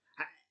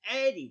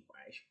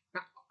 Anyways,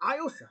 I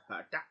also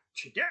heard that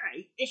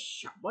today is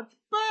someone's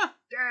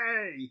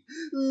birthday.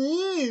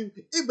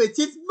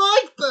 It's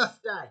my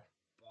birthday.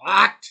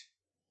 What?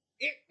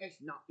 It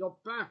is not your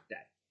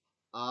birthday.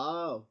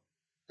 Oh,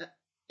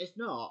 it's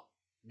not?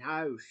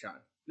 No,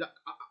 son. Look,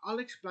 I'll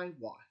explain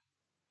why.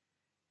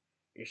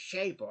 You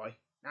see, boy,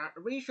 now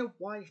the reason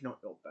why it's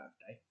not your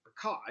birthday,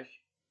 because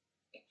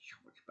it's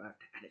someone's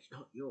birthday and it's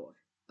not yours.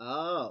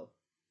 Oh.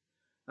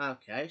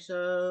 Okay,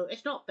 so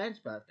it's not Ben's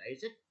birthday,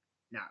 is it?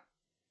 No.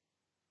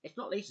 It's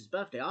not Lisa's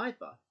birthday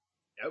either.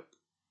 Nope.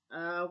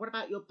 What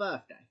about your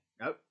birthday?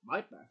 Nope,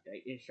 my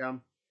birthday is,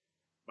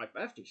 my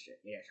birthday's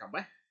sitting here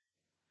somewhere.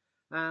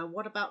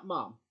 What about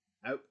Mum?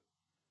 Nope.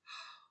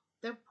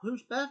 Then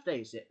whose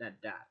birthday is it then,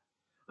 Dad?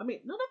 I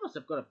mean, none of us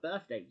have got a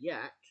birthday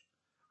yet.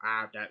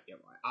 Oh, don't you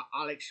worry.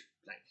 I'll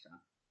explain,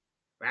 son.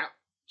 Well,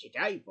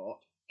 today,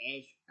 what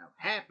is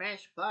No-Hare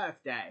Bear's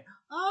birthday.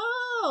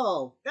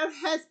 Oh,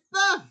 No-Hare's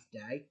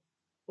birthday?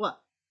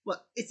 What,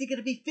 is he going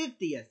to be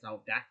 50 years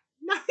old, Dad?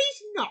 No,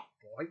 he's not,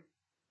 boy.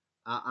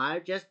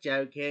 I'm just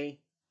joking.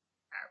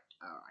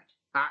 Oh, alright.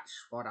 That's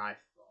what I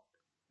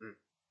thought.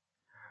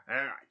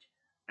 Alright.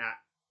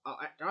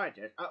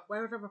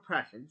 Where are the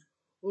presents?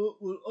 Well,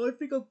 I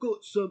think I've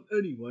got some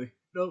anyway.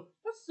 Now,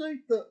 let's say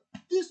that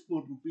this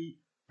one will be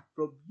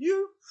from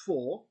you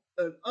 4,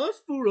 and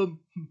as for,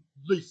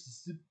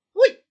 Lisa,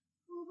 wait!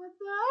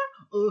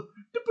 Over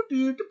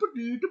there?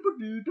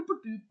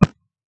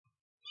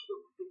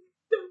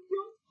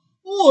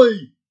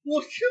 Oi!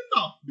 Watch your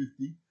mouth,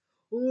 Missy.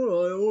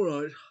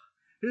 Alright.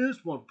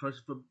 Here's one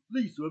present from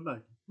Lisa and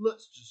Maggie.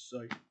 Let's just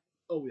say,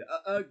 oh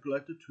yeah, and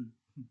Glenda too.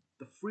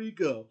 The 3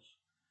 girls.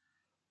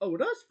 Oh,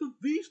 and as for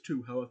these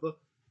 2, however,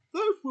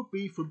 those will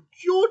be from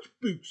George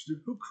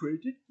Bearston, who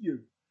created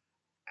you.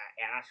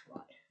 Yeah, that's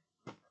right.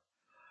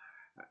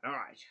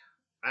 Alright.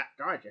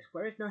 Digest,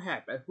 where is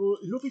No-Hare Bear? Well,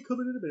 he'll be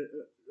coming in a minute,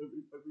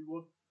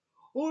 everyone.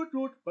 Alright,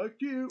 George, back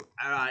to you.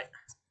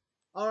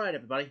 Alright,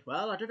 everybody.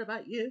 Well, I don't know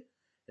about you.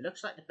 It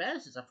looks like the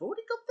Bearsons have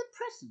already got the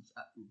presents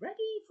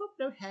ready for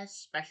No-Hare's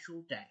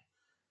special day.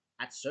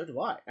 And so do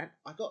I. And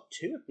I got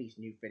 2 of these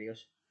new videos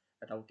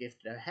that I'll give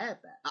to No-Hare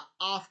Bear.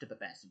 After the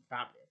Bearson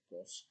family, of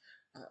course.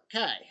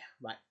 Okay,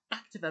 right,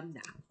 back to them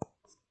now.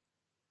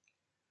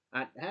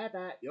 And No-Hare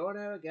Bear, you're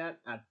there again,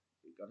 and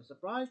we've got a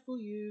surprise for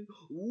you.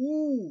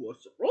 Ooh, a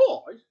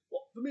surprise?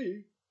 What, for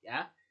me?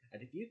 Yeah,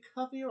 and if you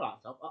cover your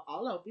eyes up,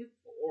 I'll help you.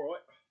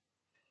 Alright.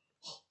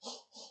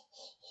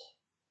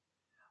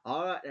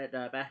 Alright then,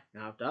 No-Hare Bear.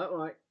 Now, don't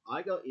worry,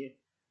 I got you.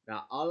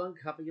 Now, I'll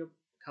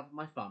cover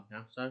my thumb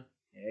now, so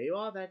here you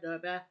are then, No-Hare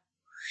Bear.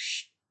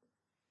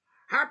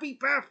 Happy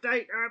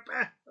birthday, No-Hare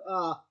Bear!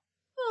 Oh,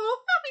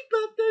 happy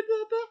birthday,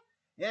 No-Hare Bear!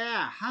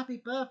 Yeah, happy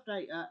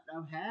birthday,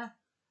 No-Hare.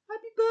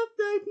 Happy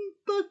birthday,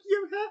 Bucky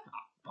O'Hare.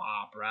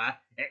 Barbara,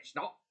 it's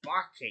not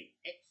Bucky,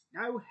 it's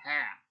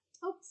No-Hare.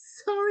 Oh,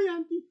 sorry,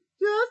 Auntie.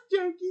 Just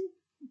joking.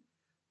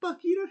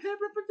 Bucky No-Hare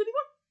reference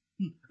anyone?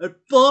 And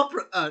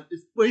Barbara Ann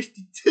is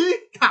wasting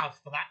 £2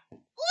 for that.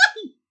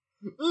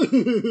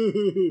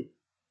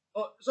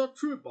 Is that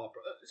true,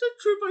 Barbara? Is that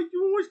true that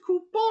you always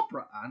call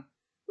Barbara Ann?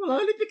 Well,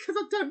 only because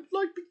I don't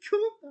like being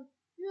called that.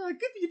 Yeah,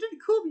 good that you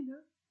didn't call me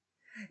that.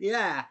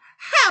 Yeah,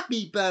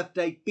 happy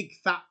birthday, big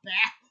fat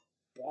bear.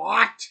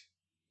 What?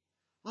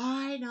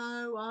 I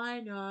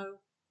know.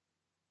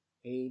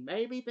 He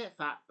may be a bit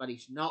fat, but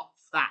he's not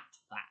fat.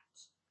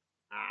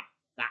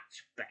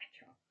 That's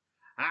better.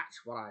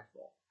 That's what I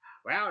thought.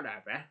 Well,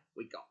 now, Bear,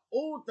 we got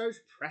all those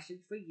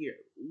presents for you.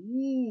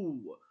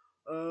 Ooh.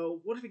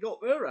 What have we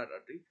got there,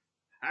 Andy?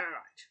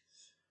 Alright.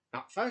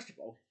 Now, first of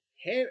all,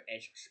 here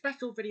is a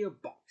special video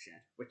box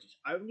set, which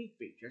only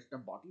features the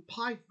Monty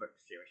Python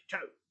series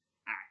too.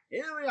 And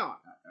here we are,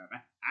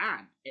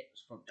 and it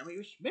was from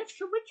W.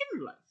 Smith's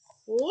originally.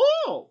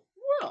 Oh,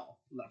 well,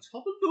 let's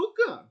have a look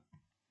at.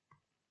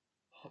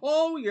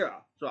 Oh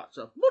yeah, so that's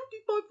a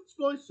Monty Python's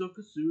Flying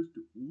Circus series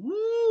too.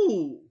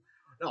 Ooh,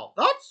 now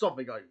that's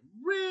something I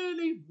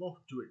really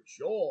want to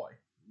enjoy.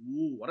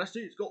 Ooh, and I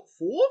see it's got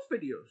 4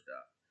 videos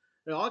there.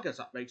 Now I guess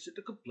that makes it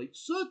the complete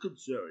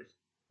circus series.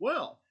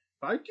 Well,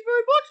 thank you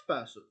very much,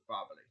 Bearson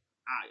family.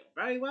 You're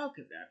very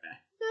welcome there, Bear.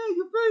 Yeah,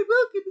 you're very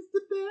welcome,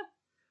 Mr. Bear.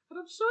 And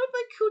I'm sorry if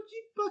I called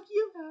you Bucky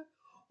O'Hare.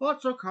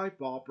 That's okay,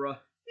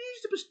 Barbara.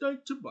 Easy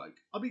mistake to make.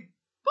 I mean,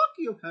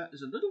 Bucky O'Hare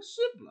is a little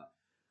simpler,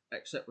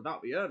 except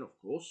without the urn,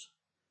 of course.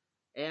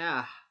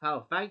 Yeah,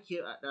 oh, thank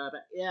you,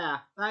 Norbert. Yeah,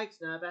 thanks,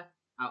 Norbert.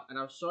 Oh, and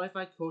I'm sorry if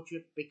I called you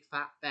a big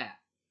fat bear.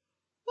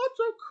 That's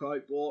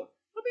okay, boy.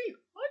 I mean,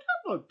 I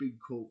don't like being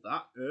called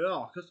that.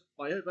 Yeah, because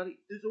my own belly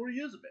already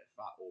is a bit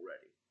fat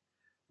already.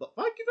 But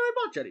thank you very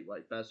much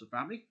anyway, Bearson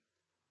family.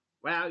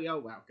 Well, you're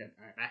welcome,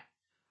 Norbert.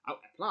 Oh,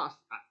 and plus,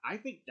 I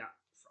think that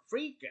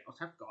Free Girls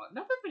have got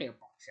another video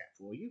box set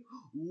for you.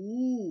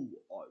 Ooh,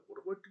 I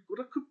wonder what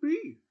it could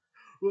be.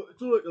 Well,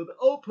 it's alright, Norbert.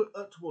 I'll put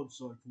that to one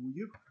side for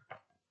you.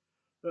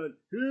 And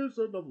here's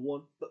another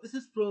one, but this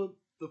is from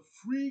the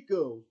 3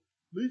 girls,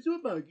 Lisa,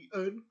 Maggie,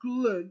 and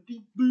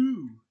Glendy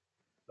Boo.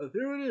 And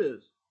here it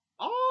is.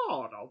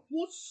 Now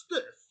what's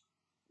this?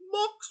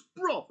 Marx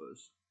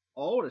Brothers.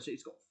 Oh, I see,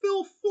 it's got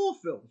 4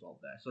 films on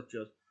there, such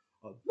as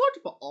Night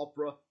of the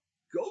Opera,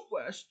 Go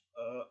West,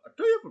 A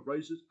Day of the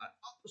Races, and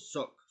Up the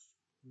Circus.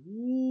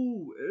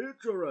 Ooh,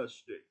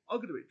 interesting. I'm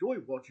going to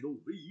enjoy watching all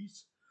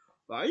these.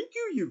 Thank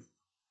you,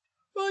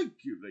 Thank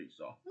you,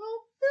 Lisa.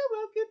 Oh, you're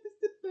welcome,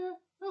 Mr. Bear.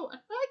 Oh,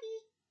 and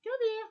Maggie,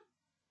 come here.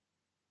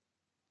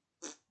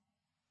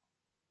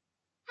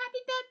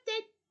 Happy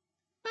birthday,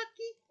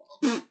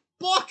 Bucky.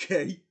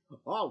 Bucky?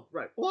 Oh,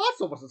 right. Well,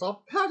 that's almost as if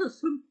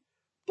Patterson.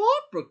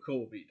 Barbara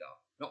called me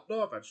now.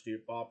 No offense to you,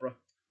 Barbara.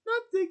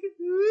 Not thinking.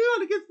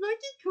 I guess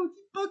Maggie called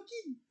you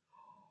Bucky.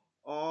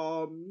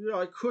 Yeah,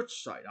 I could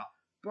say that,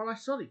 but I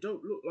certainly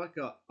don't look like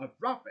a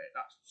rabbit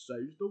that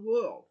saves the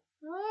world.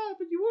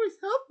 But you always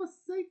help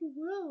us save the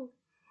world.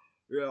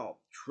 Yeah,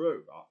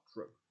 true.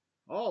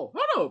 Oh,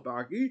 hello,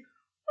 Baggy.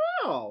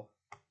 Well,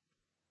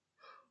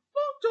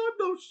 long time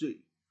no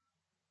see.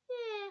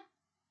 Yeah,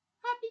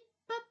 happy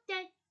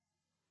birthday.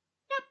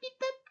 Happy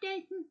birthday.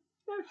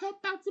 Won't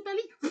hurt Bouncy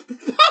Belly.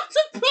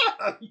 Bouncy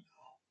Belly!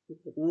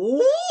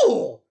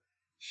 Ooh!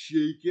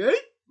 Cheeky.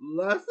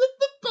 Less than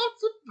the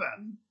Bouncy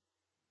Belly.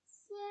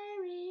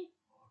 Sorry.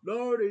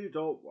 No,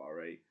 don't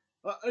worry.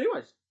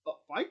 Anyways,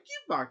 thank you,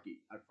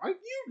 Maggie, and thank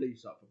you,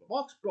 Lisa, for the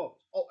Marx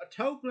Brothers. Oh, and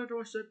tell Glenda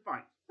I said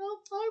thanks. Oh,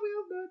 I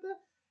will, Mother.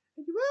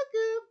 And you're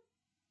welcome.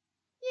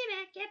 You're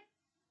welcome.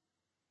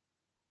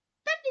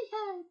 Bunny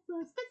hug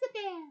for Spencer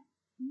Bear.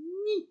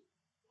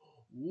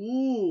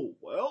 Ooh,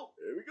 well,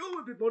 here we go,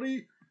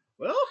 everybody.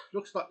 Well,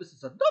 looks like this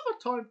is another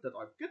time that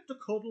I get to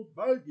cuddle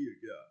Maggie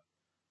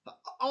again.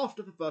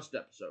 After the first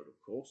episode,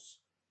 of course.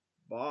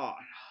 But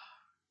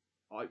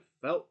I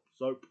felt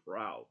so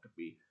proud to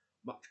be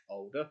much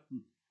older.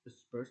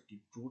 This birthday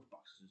George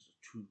boxes is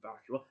too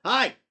valuable.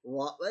 Hey,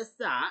 what was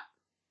that?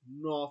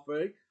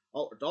 Nothing.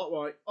 Oh, don't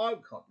worry,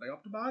 I'm cuddling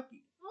up to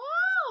Maggie.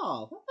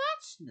 Oh, well,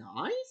 that's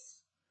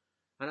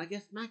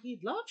guess Maggie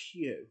loves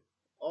you.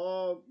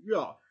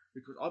 Yeah,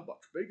 because I'm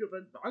much bigger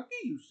than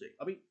Maggie, you see.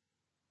 I mean,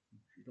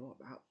 She's not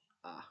a mouse.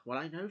 Well,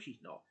 I know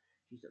she's not.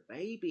 She's a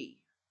baby.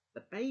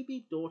 The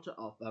baby daughter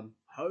of,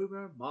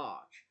 Homer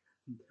Marge.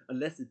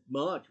 Unless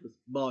Marge was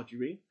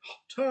Margarine.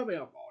 tell me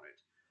about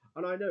it.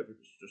 And I know this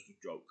is just a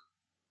joke.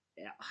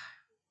 Yeah.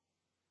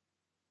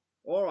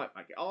 All right,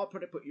 Maggie, I'll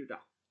put you down.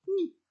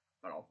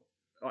 All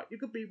right, you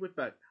can be with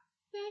Ben.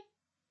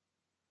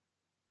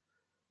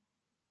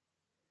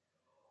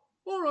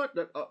 All right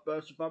then,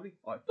 Bearsons family,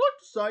 I'd like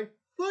to say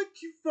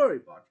thank you very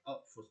much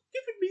for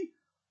giving me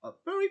a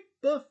very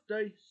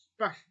birthday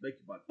special,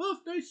 making my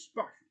birthday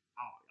special.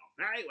 Oh,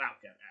 you're very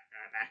welcome,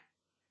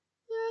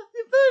 Yeah,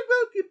 you're very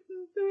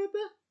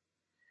welcome,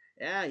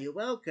 Yeah, you're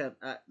welcome,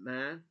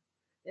 man.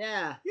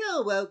 Yeah,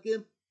 you're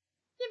welcome.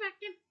 You're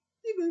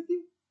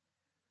welcome.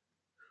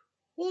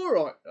 All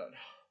right then.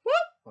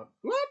 Well, I'm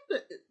glad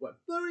that it went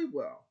very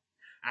well.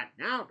 And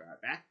now,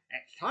 Derby,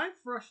 it's time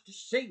for us to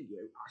sing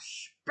you a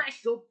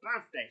special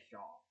birthday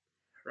song.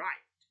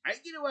 Right,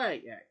 take it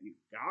away, you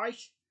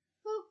guys.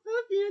 Oh,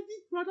 okay,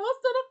 Andy. Right, I'll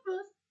start up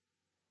first.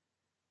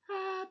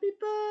 Happy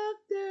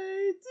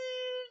birthday to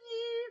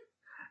you.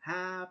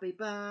 Happy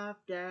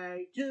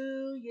birthday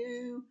to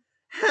you.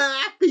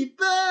 Happy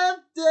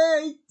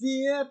birthday,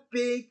 dear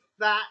big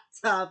fat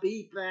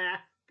tubby bear.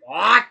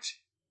 What?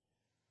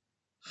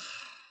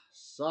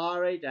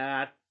 Sorry,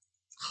 Dad.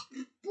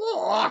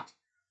 What?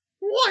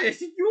 Why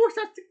is it yours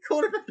have to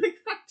call him a big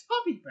fat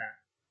tubby bear?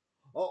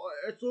 Oh,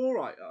 it's all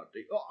right,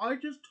 Andy. I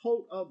just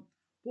told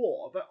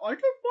Boar that I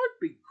don't mind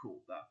being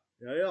called that.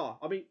 Yeah.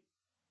 I mean,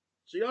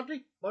 see,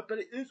 Andy, my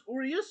belly is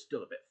already is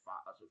still a bit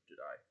fat as of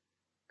today.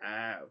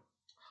 Oh,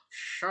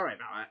 sorry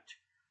about that.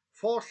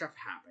 Force of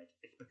habit.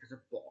 It's because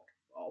of board.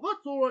 Oh,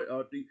 that's all right,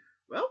 Andy.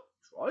 Well,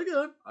 try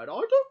again, and I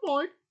don't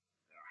mind.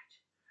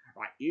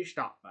 Right, you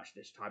start first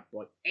this time,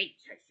 boy, in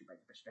case you make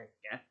a mistake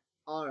again.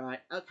 Alright,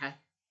 okay.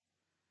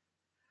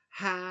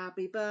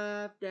 Happy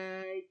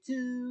birthday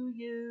to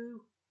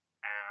you.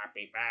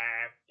 Happy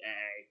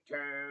birthday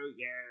to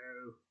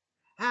you.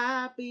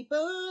 Happy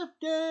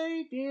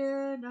birthday,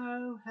 dear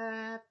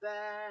No-Hare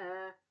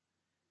Bear.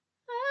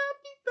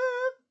 Happy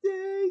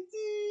birthday to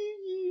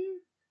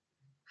you.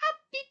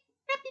 Happy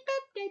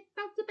birthday,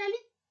 Bouncy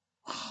Belly.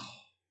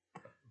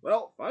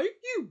 Well, thank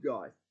you,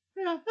 guys.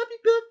 Yeah, happy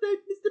birthday,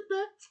 Mr.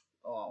 Bear.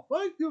 Oh,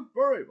 thank you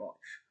very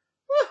much.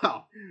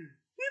 Well,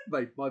 you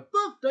made my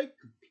birthday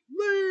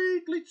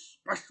completely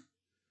special.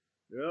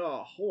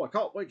 Yeah, I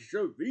can't wait to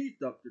show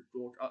these up to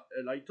George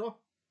later.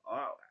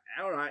 Oh,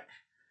 all right.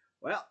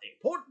 Well, the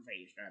important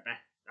thing is, Derby,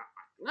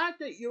 I'm glad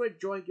that you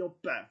enjoyed your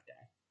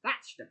birthday.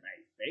 That's the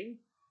main thing.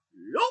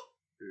 Yup,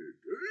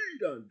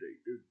 indeed, Andy,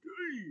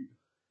 indeed.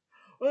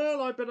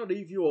 Well, I better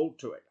leave you all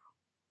to it.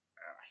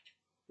 All right.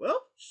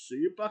 Well, see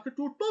you back at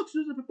George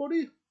Boxes,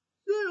 everybody.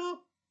 See ya.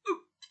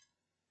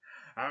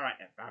 All right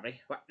then, family.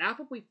 Well, now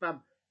that we've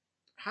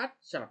had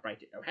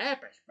celebrated No-Hare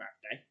Bear's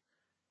birthday,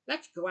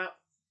 let's go out.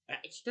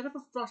 Instead of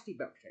a frosty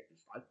milkshake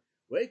this time,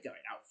 we're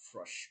going out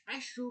for a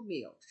special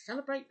meal to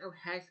celebrate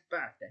No-Hare's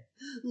birthday.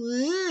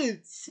 Ooh,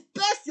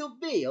 special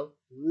meal.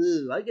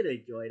 Ooh, I'm gonna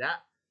enjoy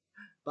that.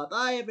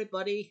 Bye-bye,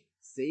 everybody.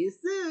 See you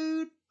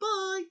soon.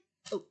 Bye.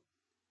 Oh.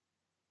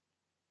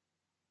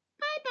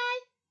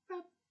 Bye-bye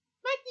from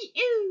Maggie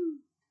Ooh.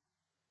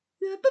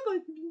 Yeah, bye-bye.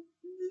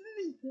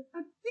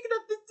 I'm thinking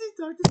of this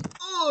artist.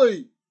 Oi!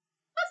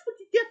 That's what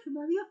you get from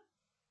Maria.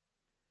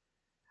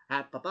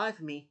 Bye-bye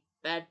for me,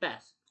 Bad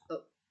Bess.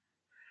 Oh.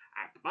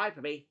 Bye-bye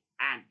for me,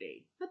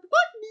 Andy. Bye-bye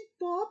for me,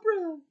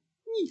 Barbara.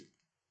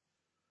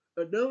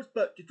 And now it's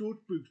back to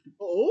George Booston.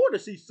 Oh, I want to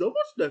see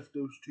someone's left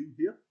those two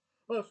here.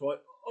 That's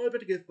right. I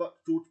better give back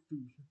to George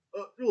Booston.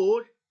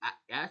 George.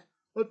 Yes?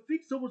 I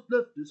think someone's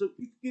left us, so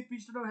you can give me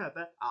some No-Hare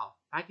Bear. Oh,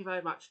 thank you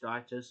very much,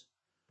 Dieters.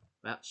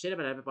 Well, see you in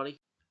a minute,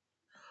 everybody.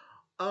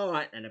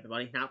 Alright then,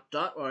 everybody. Now,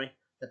 don't worry.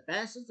 The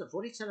Bearsons have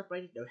already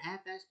celebrated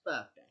No-Hare Bear's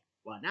birthday.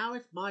 Well, now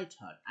it's my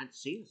turn. And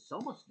seeing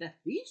someone's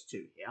left these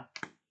two here,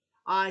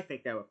 I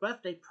think they were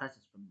birthday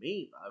presents for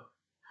me,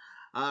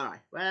 though.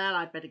 Alright, well,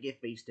 I'd better give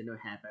these to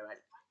No-Hare Bear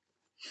anyway.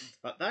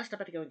 But first, I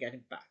better go and get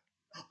him back.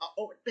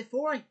 Oh,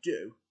 before I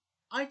do,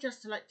 I'd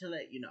just like to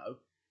let you know,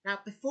 now,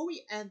 before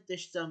we end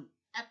this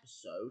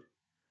episode,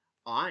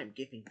 I'm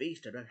giving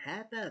these to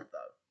No-Hare Bear,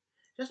 though.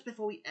 Just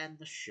before we end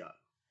the show.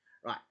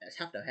 Right, let's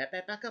have No-Hare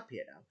Bear back up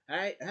here now.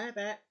 Hey, No-Hare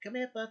Bear, come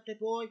here, birthday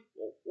boy.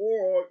 Oh,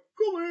 alright,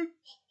 coming.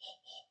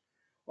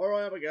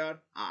 Alright, I'm again.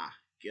 Ah,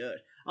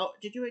 good. Oh,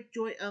 did you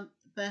enjoy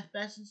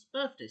Bearson's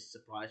birthday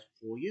surprise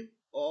for you?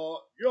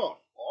 Yes,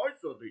 I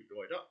certainly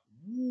enjoyed that.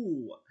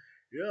 Ooh,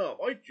 yeah,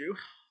 mind you,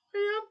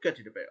 I am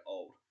getting a bit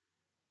old.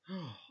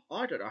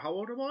 I don't know how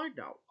old am I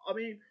now. I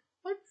mean,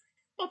 I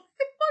might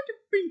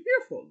have been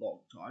here for a long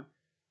time.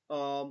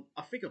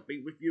 I think I've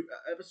been with you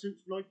ever since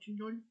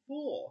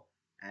 1994.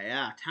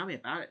 Yeah, tell me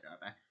about it,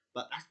 Derby.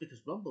 But that's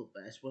because Rumble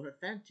Bears were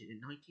invented in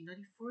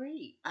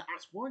 1993.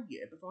 That's 1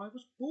 year before I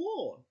was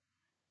born.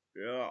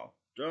 Yeah,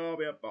 tell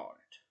me about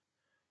it.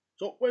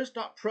 So where's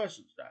that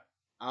present then?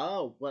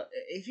 Oh, well,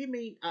 if you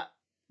mean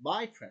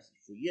my present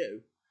for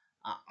you,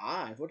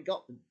 I've already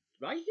got them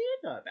right here,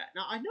 Norbert.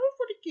 Now, I know I've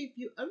already give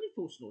you only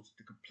full snorts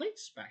to complete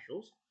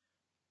specials.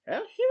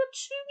 Well, here are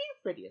 2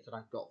 new videos that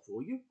I've got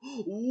for you.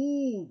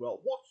 Ooh, well,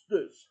 what's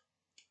this?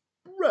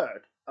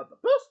 Bread and the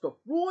best of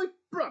Roy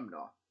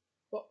Bremner.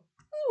 But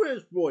who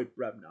is Roy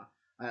Bremner?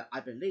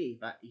 I believe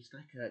that he's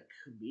like a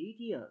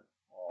comedian.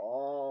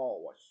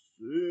 Oh, I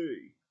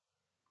see.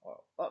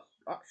 Well,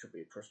 that should be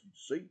interesting to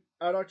see.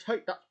 And I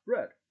take that's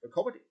bread, the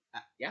comedy.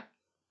 Yeah,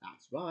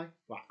 that's right.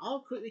 Right,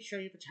 I'll quickly show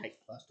you the tape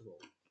first of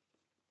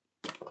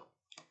all.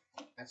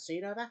 And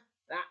see over?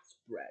 That's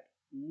bread.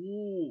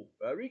 Ooh,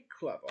 very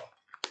clever.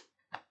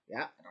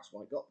 Yeah, and that's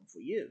why I got them for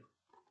you.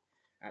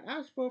 And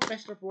as for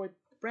Best of Roy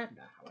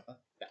Bremner, however,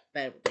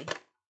 bear with me.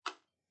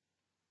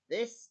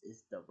 This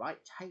is the right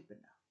tape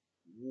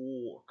now.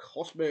 Ooh,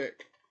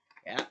 cosmic.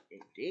 Yeah,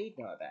 indeed,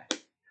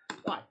 Norbert.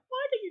 Right,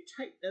 why don't you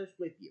take those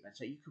with you and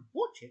so you can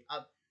watch it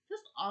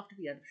just after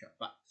the end of the show.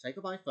 But say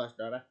goodbye first,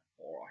 Norbert.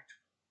 Alright.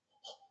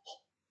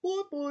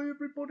 Bye-bye,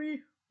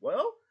 everybody.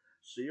 Well,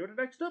 see you in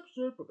the next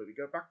episode. We're going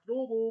to go back to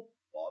normal.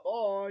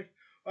 Bye-bye.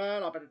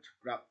 Well, I better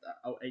grab that.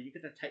 Oh, and you're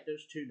going to take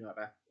those too,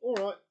 Norbert.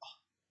 Alright.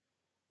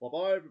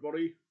 Bye-bye,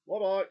 everybody.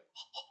 Bye-bye.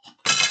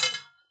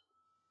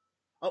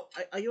 Oh,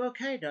 are you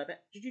okay, Norbert?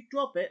 Did you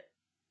drop it?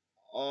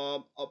 A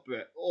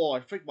bit. Oh,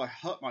 I think I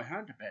hurt my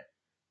hand a bit.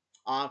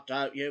 Oh,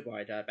 don't you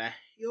worry, Norbert.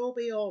 You'll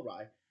be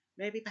alright.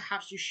 Maybe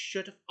perhaps you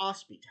should have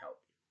asked me to help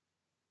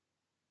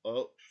you.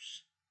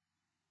 Oops.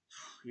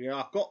 Yeah,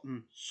 I've got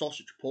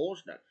sausage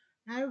paws now.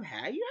 No,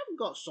 hey, you haven't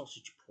got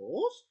sausage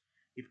paws.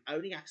 You've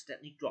only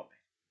accidentally dropped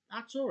it.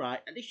 That's alright.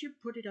 At least you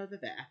put it over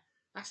there.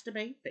 That's the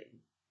main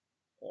thing.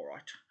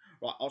 Alright.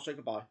 Right, I'll say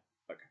goodbye.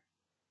 Okay.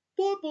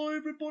 Bye-bye,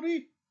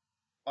 everybody.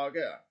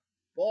 Again.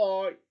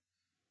 Bye.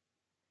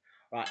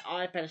 Right,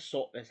 I better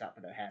sort this out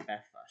with No-Hare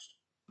Bear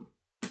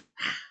first.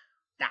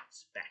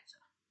 That's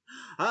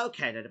better.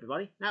 Okay then,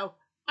 everybody. Now,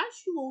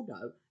 as you all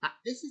know, that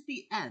this is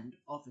the end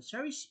of this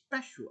very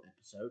special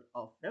episode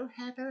of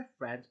No-Hare Bear and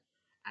Friends,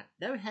 and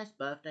No-Hare's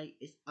birthday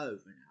is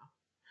over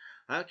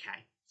now.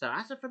 Okay, so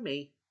as for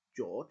me,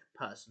 George,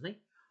 personally,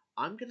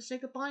 I'm going to say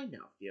goodbye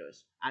now,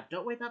 viewers. And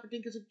don't worry about the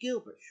Dinkers and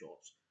Gilbert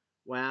shorts.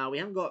 Well, we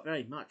haven't got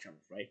very much, I'm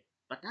afraid,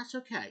 but that's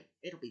okay.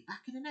 It'll be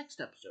back in the next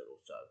episode or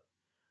so.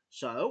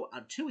 So,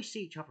 until we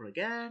see each other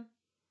again,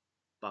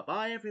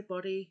 bye-bye,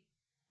 everybody.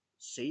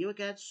 See you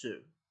again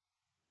soon.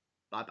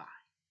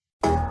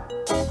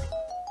 Bye-bye.